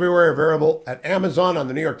bookstores everywhere, available at Amazon, on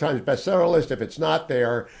the New York Times bestseller list. If it's not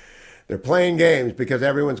there, they're playing games, because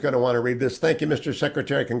everyone's going to want to read this. Thank you, Mr.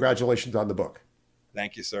 Secretary. Congratulations on the book.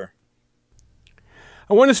 Thank you, sir.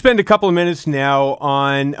 I want to spend a couple of minutes now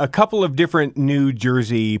on a couple of different New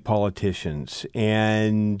Jersey politicians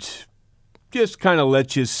and just kind of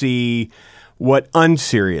let you see what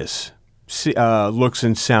unserious looks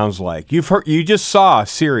and sounds like. You just saw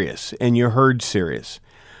serious, and you heard serious.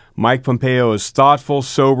 Mike Pompeo is thoughtful,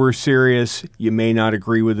 sober, serious. You may not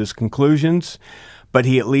agree with his conclusions, but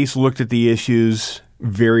he at least looked at the issues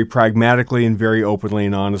very pragmatically and very openly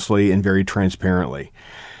and honestly and very transparently.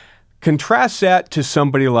 Contrast that to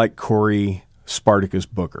somebody like Cory Spartacus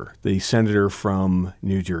Booker, the senator from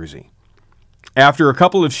New Jersey. After a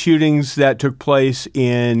couple of shootings that took place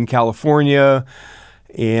in California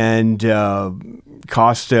and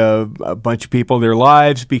cost a bunch of people their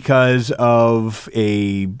lives because of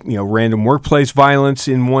a random workplace violence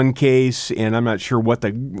in one case, and I'm not sure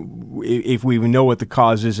if we even know what the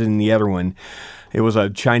cause is in the other one. It was a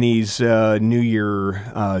Chinese New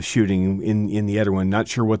Year shooting in the other one. Not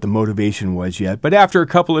sure what the motivation was yet. But after a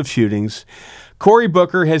couple of shootings, Cory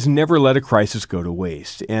Booker has never let a crisis go to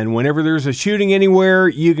waste. And whenever there's a shooting anywhere,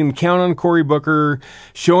 you can count on Cory Booker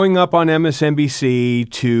showing up on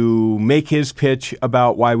MSNBC to make his pitch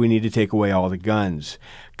about why we need to take away all the guns.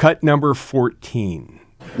 Cut number 14.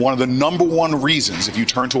 One of the number one reasons, if you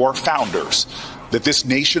turn to our founders, that this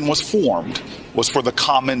nation was formed was for the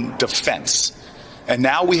common defense. And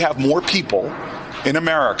now we have more people in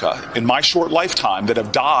America, in my short lifetime, that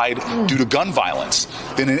have died due to gun violence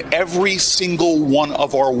than in every single one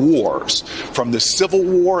of our wars, from the Civil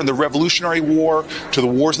War and the Revolutionary War to the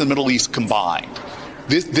wars in the Middle East combined.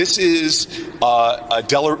 This is a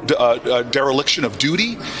dereliction of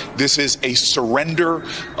duty. This is a surrender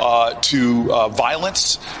to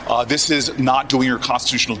violence. This is not doing your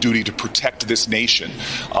constitutional duty to protect this nation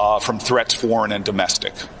from threats, foreign and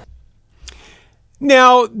domestic.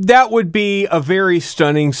 Now, that would be a very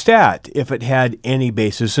stunning stat if it had any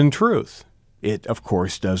basis in truth. It, of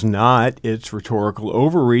course, does not. It's rhetorical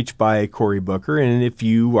overreach by Cory Booker, and if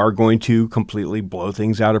you are going to completely blow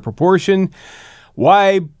things out of proportion,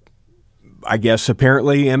 why, I guess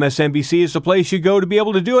apparently MSNBC is the place you go to be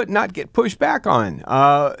able to do it and not get pushed back on.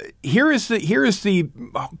 Here is the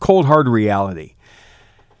cold, hard reality.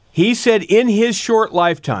 He said in his short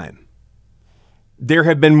lifetime, there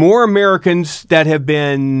have been more Americans that have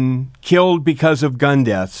been killed because of gun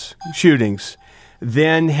deaths, shootings,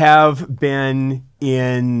 than have been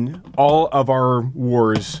in all of our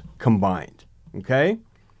wars combined. Okay?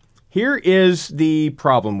 Here is the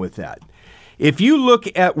problem with that. If you look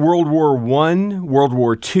at World War I, World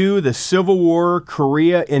War II, the Civil War,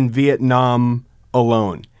 Korea, and Vietnam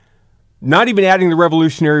alone, not even adding the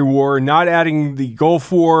Revolutionary War, not adding the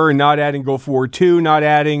Gulf War, not adding Gulf War II, not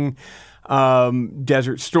adding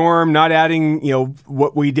Desert Storm, not adding,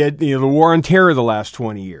 what we did, the war on terror the last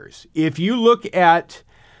 20 years. If you look at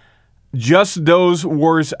just those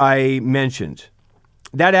wars I mentioned,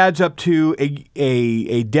 that adds up to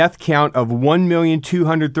a death count of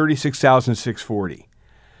 1,236,640.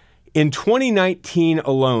 In 2019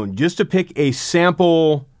 alone, just to pick a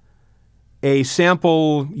sample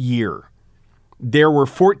year, there were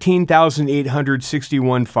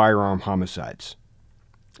 14,861 firearm homicides.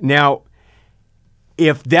 Now,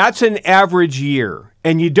 if that's an average year,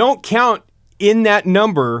 and you don't count in that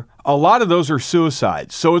number, a lot of those are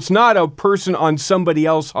suicides. So it's not a person on somebody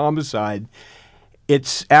else homicide.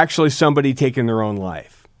 It's actually somebody taking their own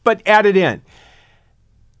life. But add it in.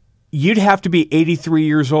 You'd have to be 83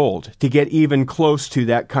 years old to get even close to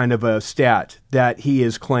that kind of a stat that he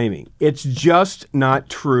is claiming. It's just not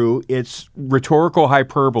true. It's rhetorical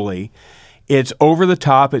hyperbole. It's over the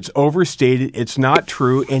top. It's overstated. It's not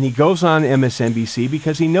true. And he goes on MSNBC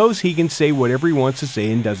because he knows he can say whatever he wants to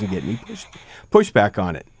say and doesn't get any pushback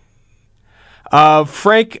on it.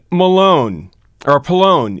 Frank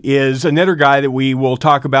Pallone is another guy that we will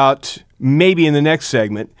talk about maybe in the next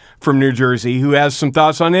segment from New Jersey who has some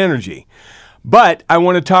thoughts on energy. But I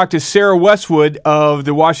want to talk to Sarah Westwood of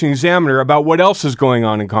the Washington Examiner about what else is going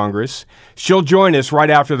on in Congress. She'll join us right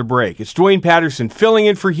after the break. It's Dwayne Patterson filling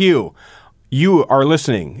in for Hugh. You are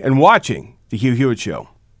listening and watching The Hugh Hewitt Show.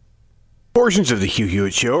 Portions of The Hugh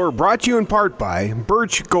Hewitt Show are brought to you in part by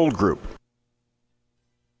Birch Gold Group.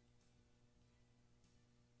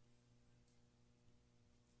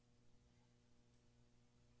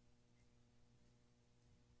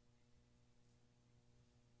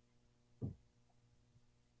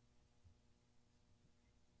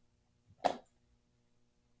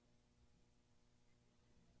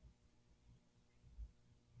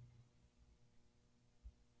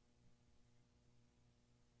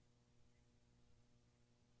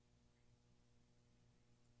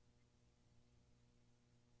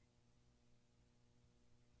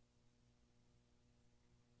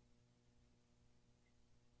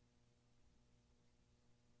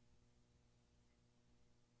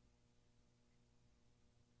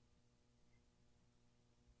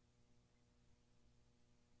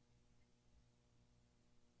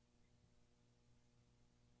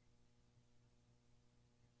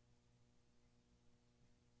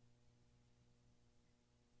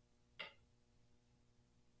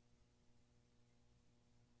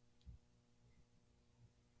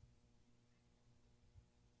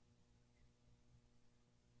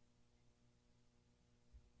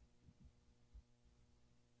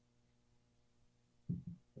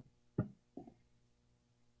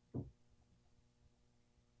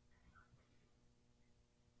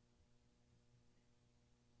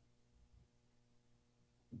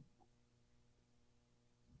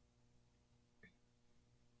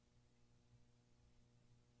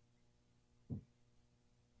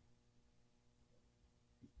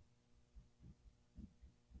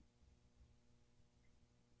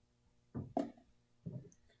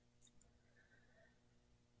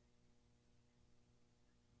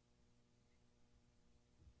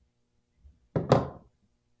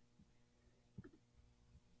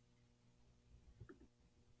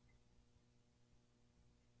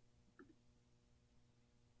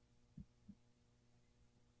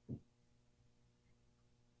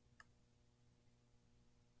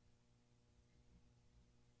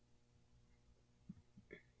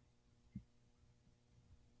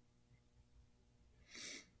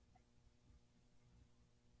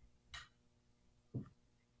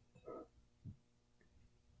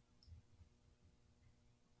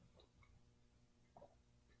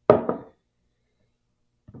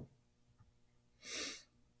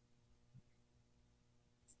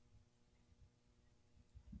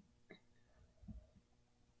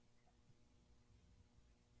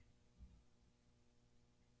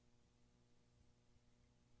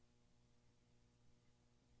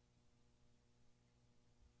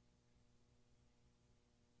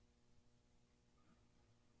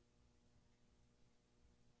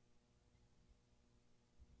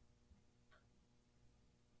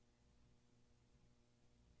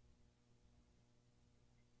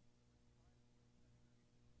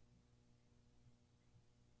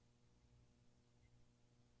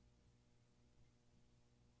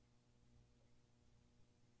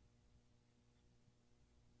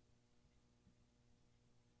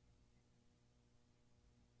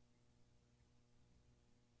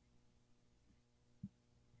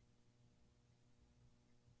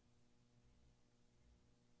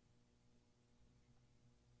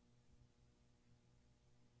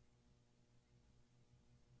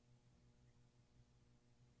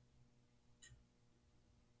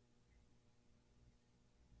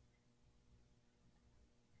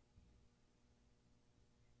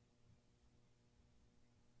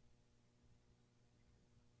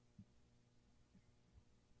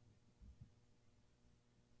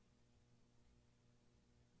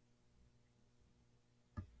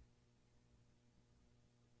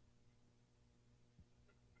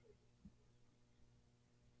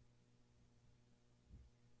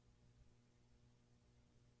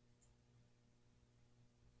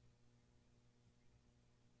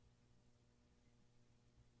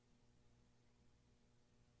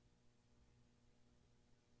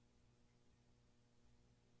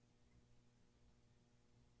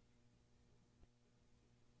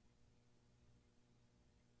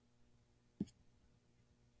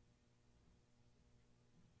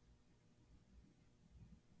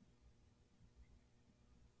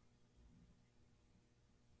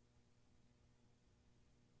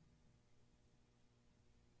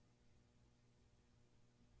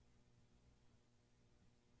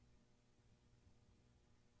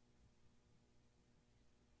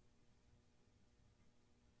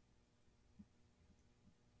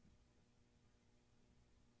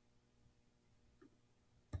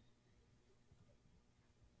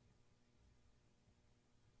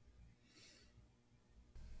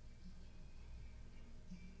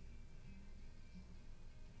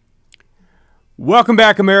 Welcome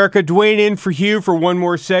back, America. Dwayne in for Hugh for one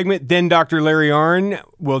more segment. Then Dr. Larry Arnn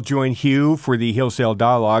will join Hugh for the Hillsdale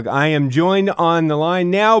Dialogue. I am joined on the line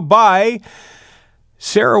now by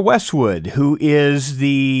Sarah Westwood, who is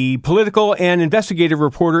the political and investigative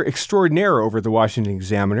reporter extraordinaire over at the Washington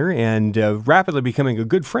Examiner and rapidly becoming a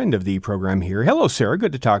good friend of the program here. Hello, Sarah.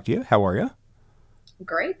 Good to talk to you. How are you?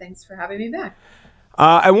 Great. Thanks for having me back.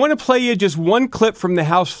 I want to play you just one clip from the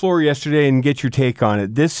House floor yesterday and get your take on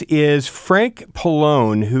it. This is Frank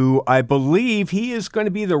Pallone, who I believe he is going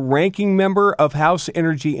to be the ranking member of House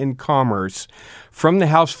Energy and Commerce, from the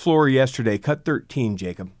House floor yesterday. Cut 13,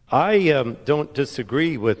 Jacob. I don't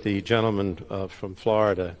disagree with the gentleman from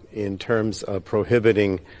Florida in terms of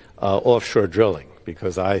prohibiting offshore drilling,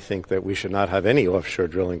 because I think that we should not have any offshore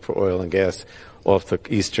drilling for oil and gas off the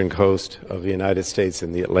eastern coast of the United States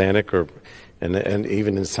in the Atlantic and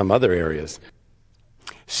even in some other areas.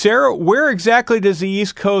 Sarah, where exactly does the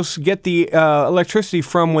East Coast get the electricity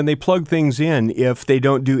from when they plug things in if they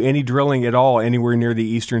don't do any drilling at all anywhere near the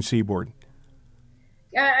eastern seaboard?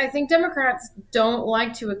 Yeah, I think Democrats don't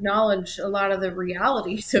like to acknowledge a lot of the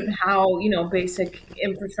realities of how, basic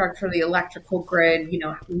infrastructure, the electrical grid,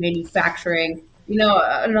 manufacturing,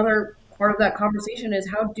 another part of that conversation is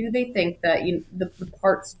how do they think that the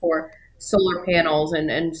parts for solar panels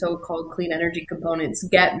and so-called clean energy components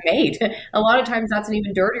get made. A lot of times that's an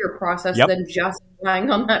even dirtier process than just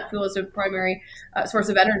relying on that fuel as a primary source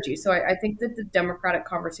of energy. So I think that the Democratic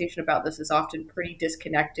conversation about this is often pretty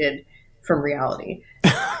disconnected from reality.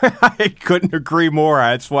 I couldn't agree more.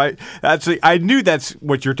 I knew that's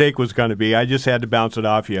what your take was going to be. I just had to bounce it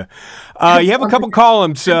off you. You have a couple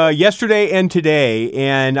columns yesterday and today,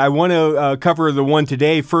 and I want to cover the one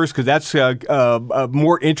today first because that's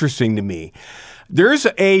more interesting to me. There's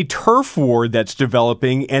a turf war that's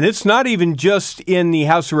developing, and it's not even just in the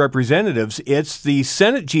House of Representatives. It's the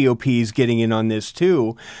Senate GOPs getting in on this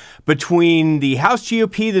too, between the House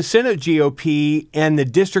GOP, the Senate GOP, and the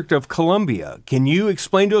District of Columbia. Can you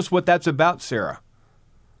explain to us what that's about, Sarah?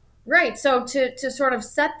 Right. So to sort of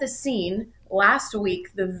set the scene, last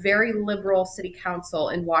week, the very liberal city council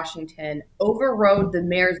in Washington overrode the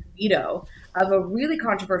mayor's veto of a really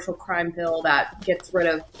controversial crime bill that gets rid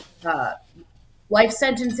of life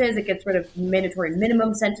sentences. It gets rid of mandatory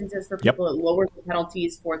minimum sentences for people. It lowers the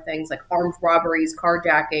penalties for things like armed robberies,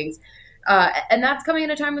 carjackings. And that's coming at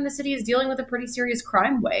a time when the city is dealing with a pretty serious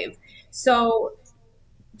crime wave. So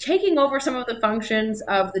taking over some of the functions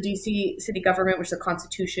of the D.C. city government, which the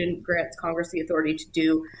Constitution grants Congress the authority to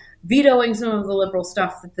do, vetoing some of the liberal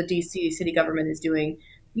stuff that the D.C. city government is doing,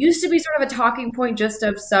 used to be sort of a talking point just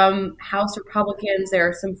of some House Republicans. There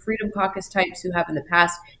are some Freedom Caucus types who have in the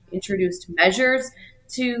past introduced measures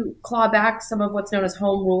to claw back some of what's known as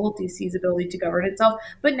home rule, DC's ability to govern itself.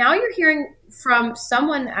 But now you're hearing from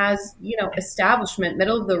someone as, establishment,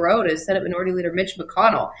 middle of the road, as Senate Minority Leader Mitch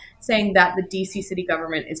McConnell, saying that the DC city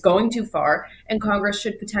government is going too far and Congress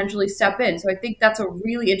should potentially step in. So I think that's a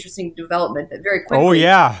really interesting development that very quickly. Oh,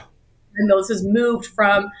 yeah. And this has moved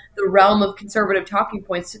from the realm of conservative talking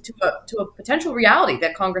points to a potential reality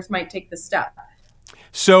that Congress might take this step.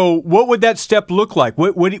 So what would that step look like?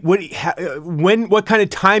 What kind of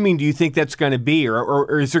timing do you think that's going to be?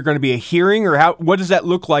 Or is there going to be a hearing? Or what does that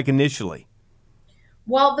look like initially?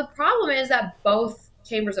 Well, the problem is that both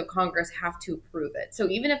chambers of Congress have to approve it. So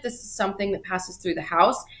even if this is something that passes through the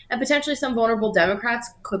House, and potentially some vulnerable Democrats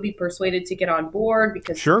could be persuaded to get on board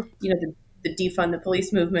because, the defund the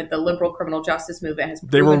police movement, the liberal criminal justice movement has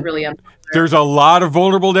proven really unpopular. There's a lot of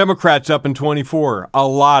vulnerable Democrats up in 24, a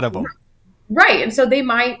lot of them. Right. And so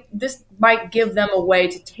this might give them a way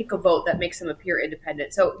to take a vote that makes them appear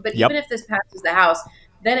independent. But even if this passes the House,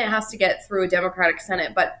 then it has to get through a Democratic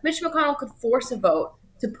Senate. But Mitch McConnell could force a vote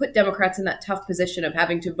to put Democrats in that tough position of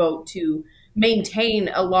having to vote to maintain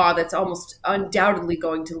a law that's almost undoubtedly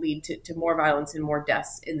going to lead to more violence and more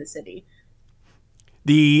deaths in the city.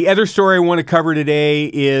 The other story I want to cover today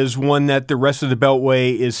is one that the rest of the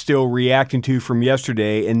Beltway is still reacting to from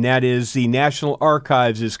yesterday, and that is the National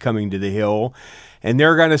Archives is coming to the Hill, and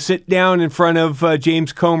they're going to sit down in front of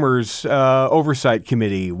James Comer's Oversight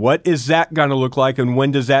Committee. What is that going to look like, and when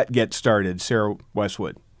does that get started? Sarah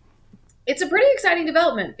Westwood. It's a pretty exciting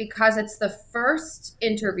development because it's the first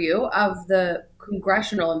interview of the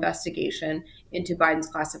congressional investigation into Biden's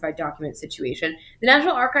classified document situation. The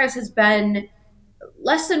National Archives has been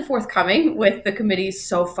less than forthcoming with the committees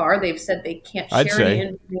so far. They've said they can't share any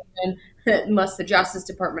information unless the Justice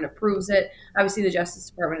Department approves it. Obviously, the Justice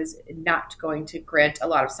Department is not going to grant a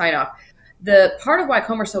lot of sign-off. The part of why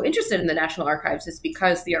Comer's so interested in the National Archives is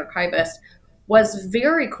because the archivist was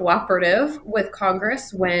very cooperative with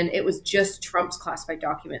Congress when it was just Trump's classified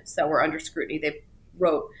documents that were under scrutiny. They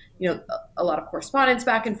wrote, a lot of correspondence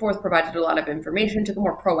back and forth, provided a lot of information, took a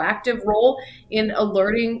more proactive role in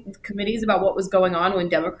alerting committees about what was going on when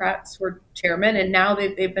Democrats were chairman. And now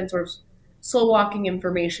they've been sort of slow walking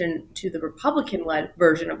information to the Republican-led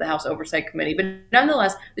version of the House Oversight Committee. But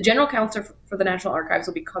nonetheless, the general counsel for the National Archives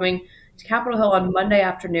will be coming to Capitol Hill on Monday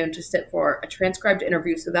afternoon to sit for a transcribed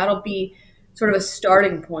interview. So that'll be sort of a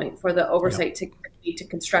starting point for the oversight to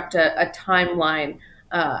construct a timeline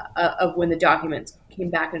of when the documents came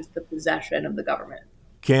back into the possession of the government.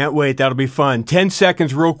 Can't wait. That'll be fun. 10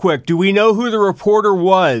 seconds real quick. Do we know who the reporter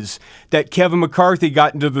was that Kevin McCarthy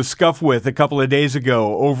got into the scuff with a couple of days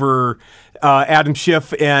ago over Adam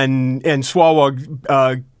Schiff and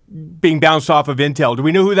Swalwell being bounced off of Intel? Do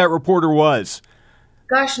we know who that reporter was?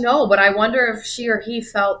 Gosh, no, but I wonder if she or he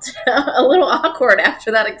felt a little awkward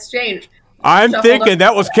after that exchange. I'm thinking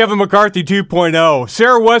that was Kevin McCarthy 2.0.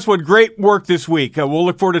 Sarah Westwood, great work this week. We'll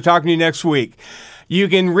look forward to talking to you next week. You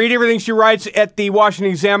can read everything she writes at the Washington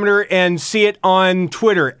Examiner and see it on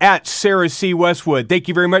Twitter at Sarah C. Westwood. Thank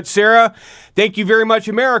you very much, Sarah. Thank you very much,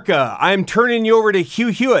 America. I'm turning you over to Hugh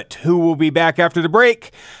Hewitt, who will be back after the break,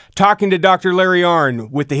 talking to Dr. Larry Arnn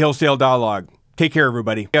with the Hillsdale Dialogue. Take care,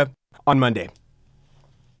 everybody. On Monday.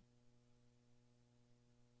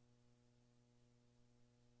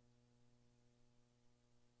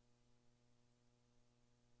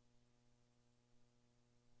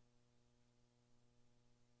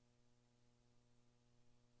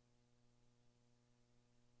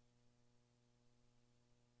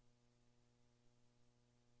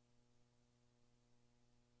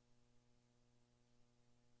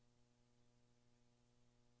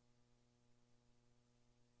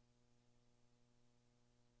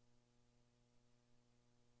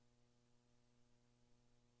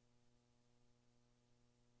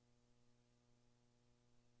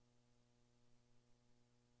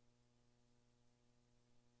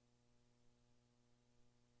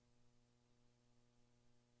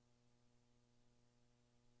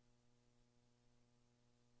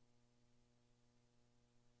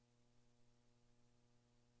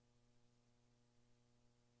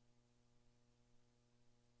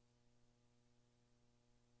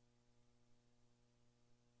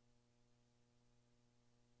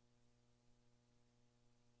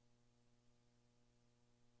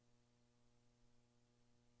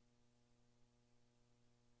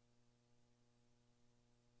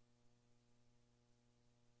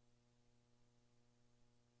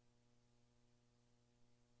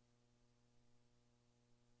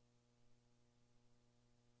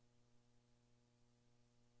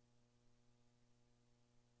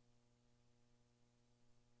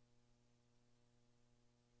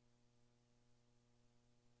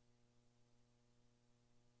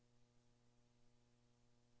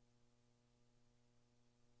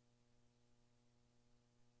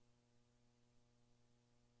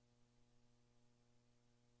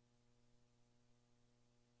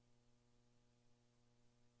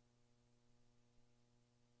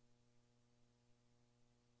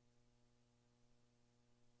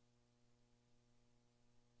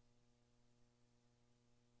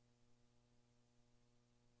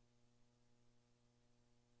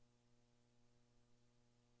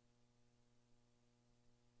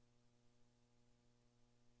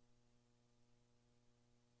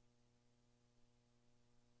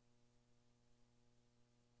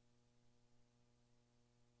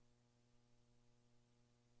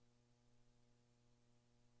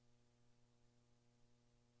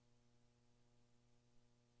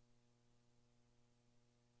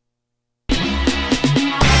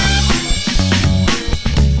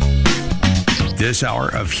 This hour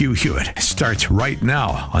of Hugh Hewitt starts right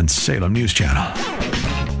now on Salem News Channel.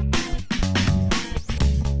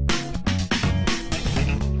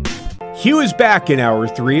 Hugh is back in Hour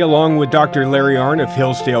 3, along with Dr. Larry Arnn of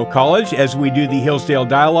Hillsdale College, as we do the Hillsdale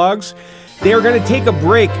Dialogues. They are going to take a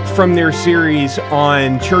break from their series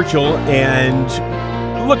on Churchill and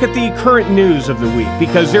look at the current news of the week,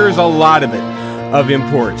 because there is a lot of it of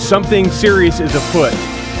import. Something serious is afoot,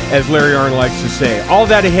 as Larry Arnn likes to say. All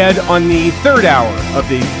that ahead on the third hour of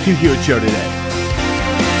the Hugh Hewitt Show today.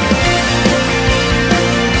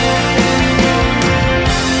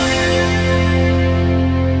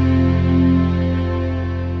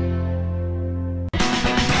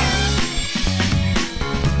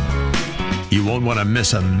 You won't want to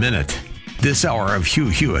miss a minute. This hour of Hugh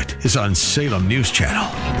Hewitt is on Salem News Channel.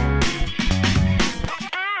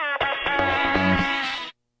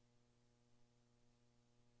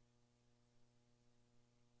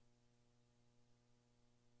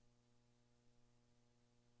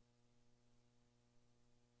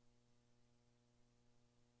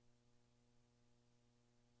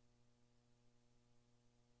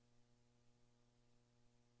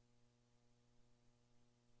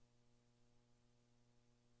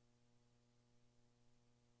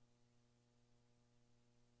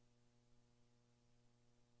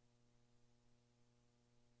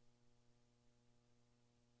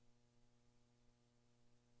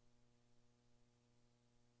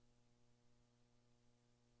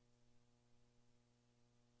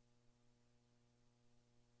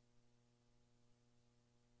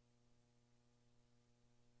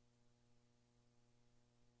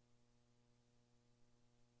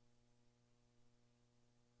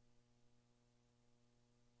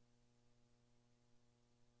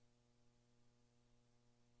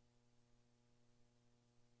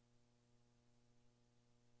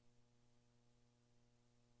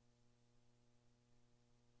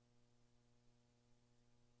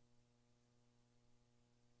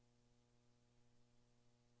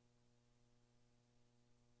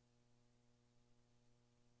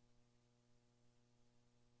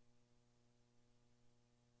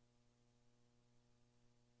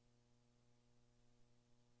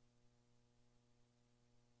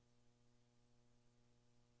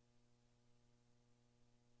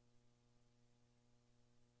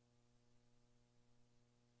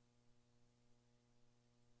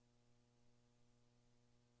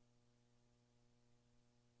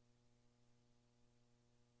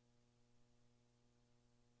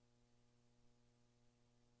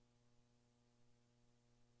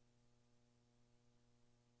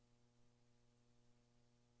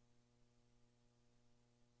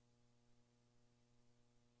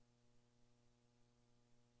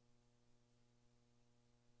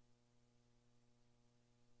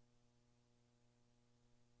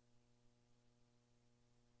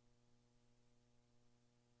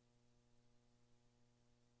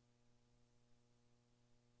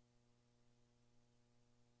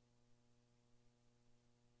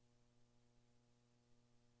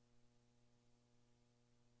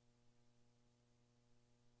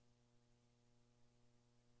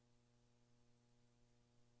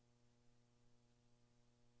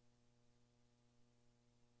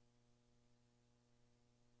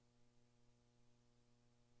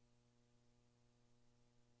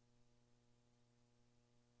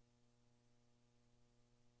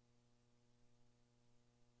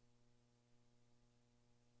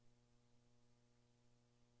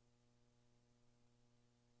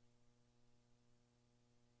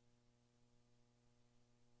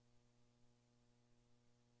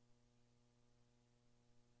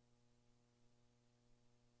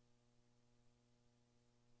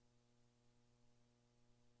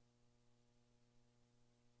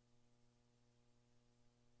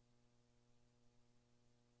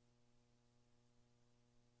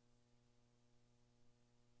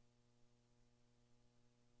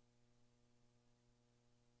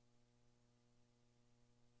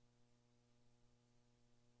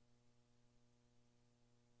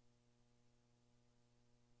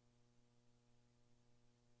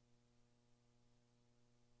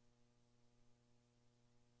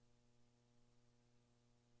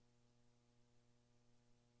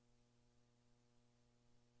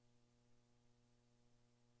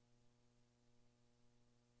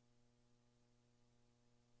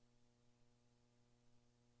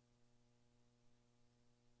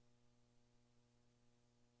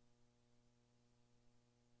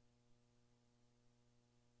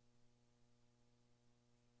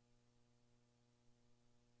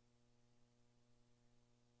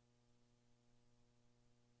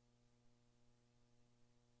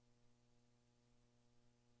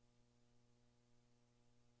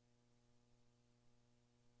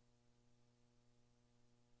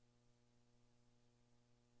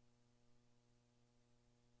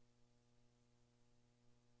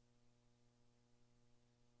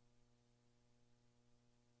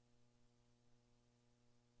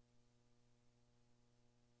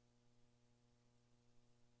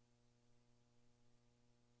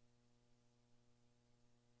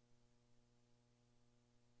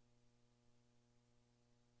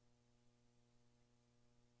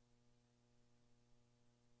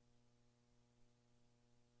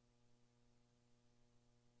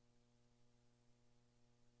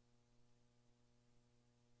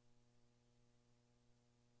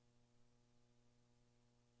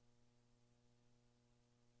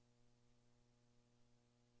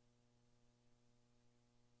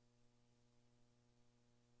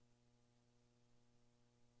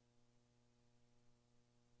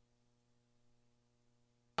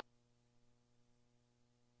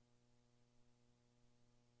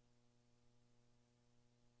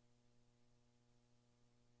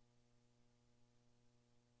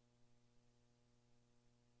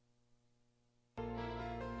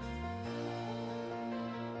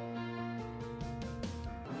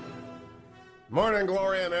 Morning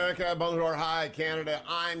glory, America. Bonjour, hi, Canada.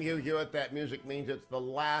 I'm Hugh Hewitt. That music means it's the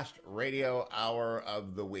last radio hour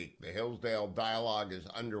of the week. The Hillsdale Dialogue is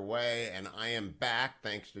underway, and I am back,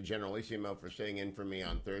 thanks to Generalissimo for sitting in for me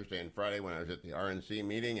on Thursday and Friday when I was at the RNC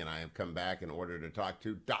meeting, and I have come back in order to talk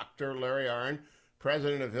to Dr. Larry Arnn,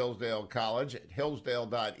 president of Hillsdale College. At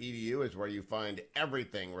hillsdale.edu is where you find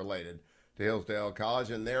everything related to Hillsdale College,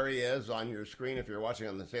 and there he is on your screen if you're watching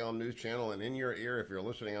on the Salem News Channel, and in your ear if you're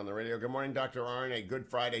listening on the radio. Good morning, Dr. Arnn. A good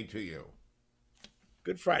Friday to you.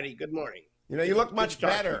 Good Friday. Good morning. You know, you look much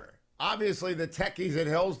better. Obviously, the techies at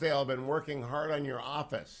Hillsdale have been working hard on your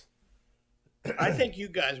office. I think you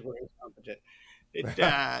guys were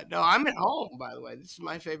incompetent. No, I'm at home, by the way. This is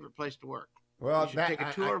my favorite place to work. Well, you should take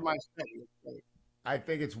a tour of my study. I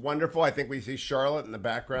think it's wonderful. I think we see Charlotte in the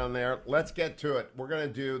background there. Let's get to it. We're going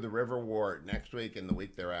to do the River War next week and the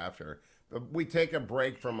week thereafter. But we take a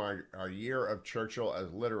break from our year of Churchill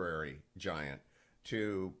as literary giant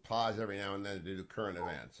to pause every now and then to do current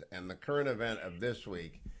events. And the current event of this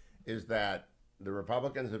week is that the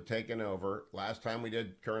Republicans have taken over. Last time we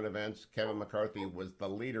did current events, Kevin McCarthy was the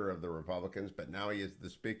leader of the Republicans, but now he is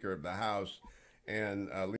the Speaker of the House. And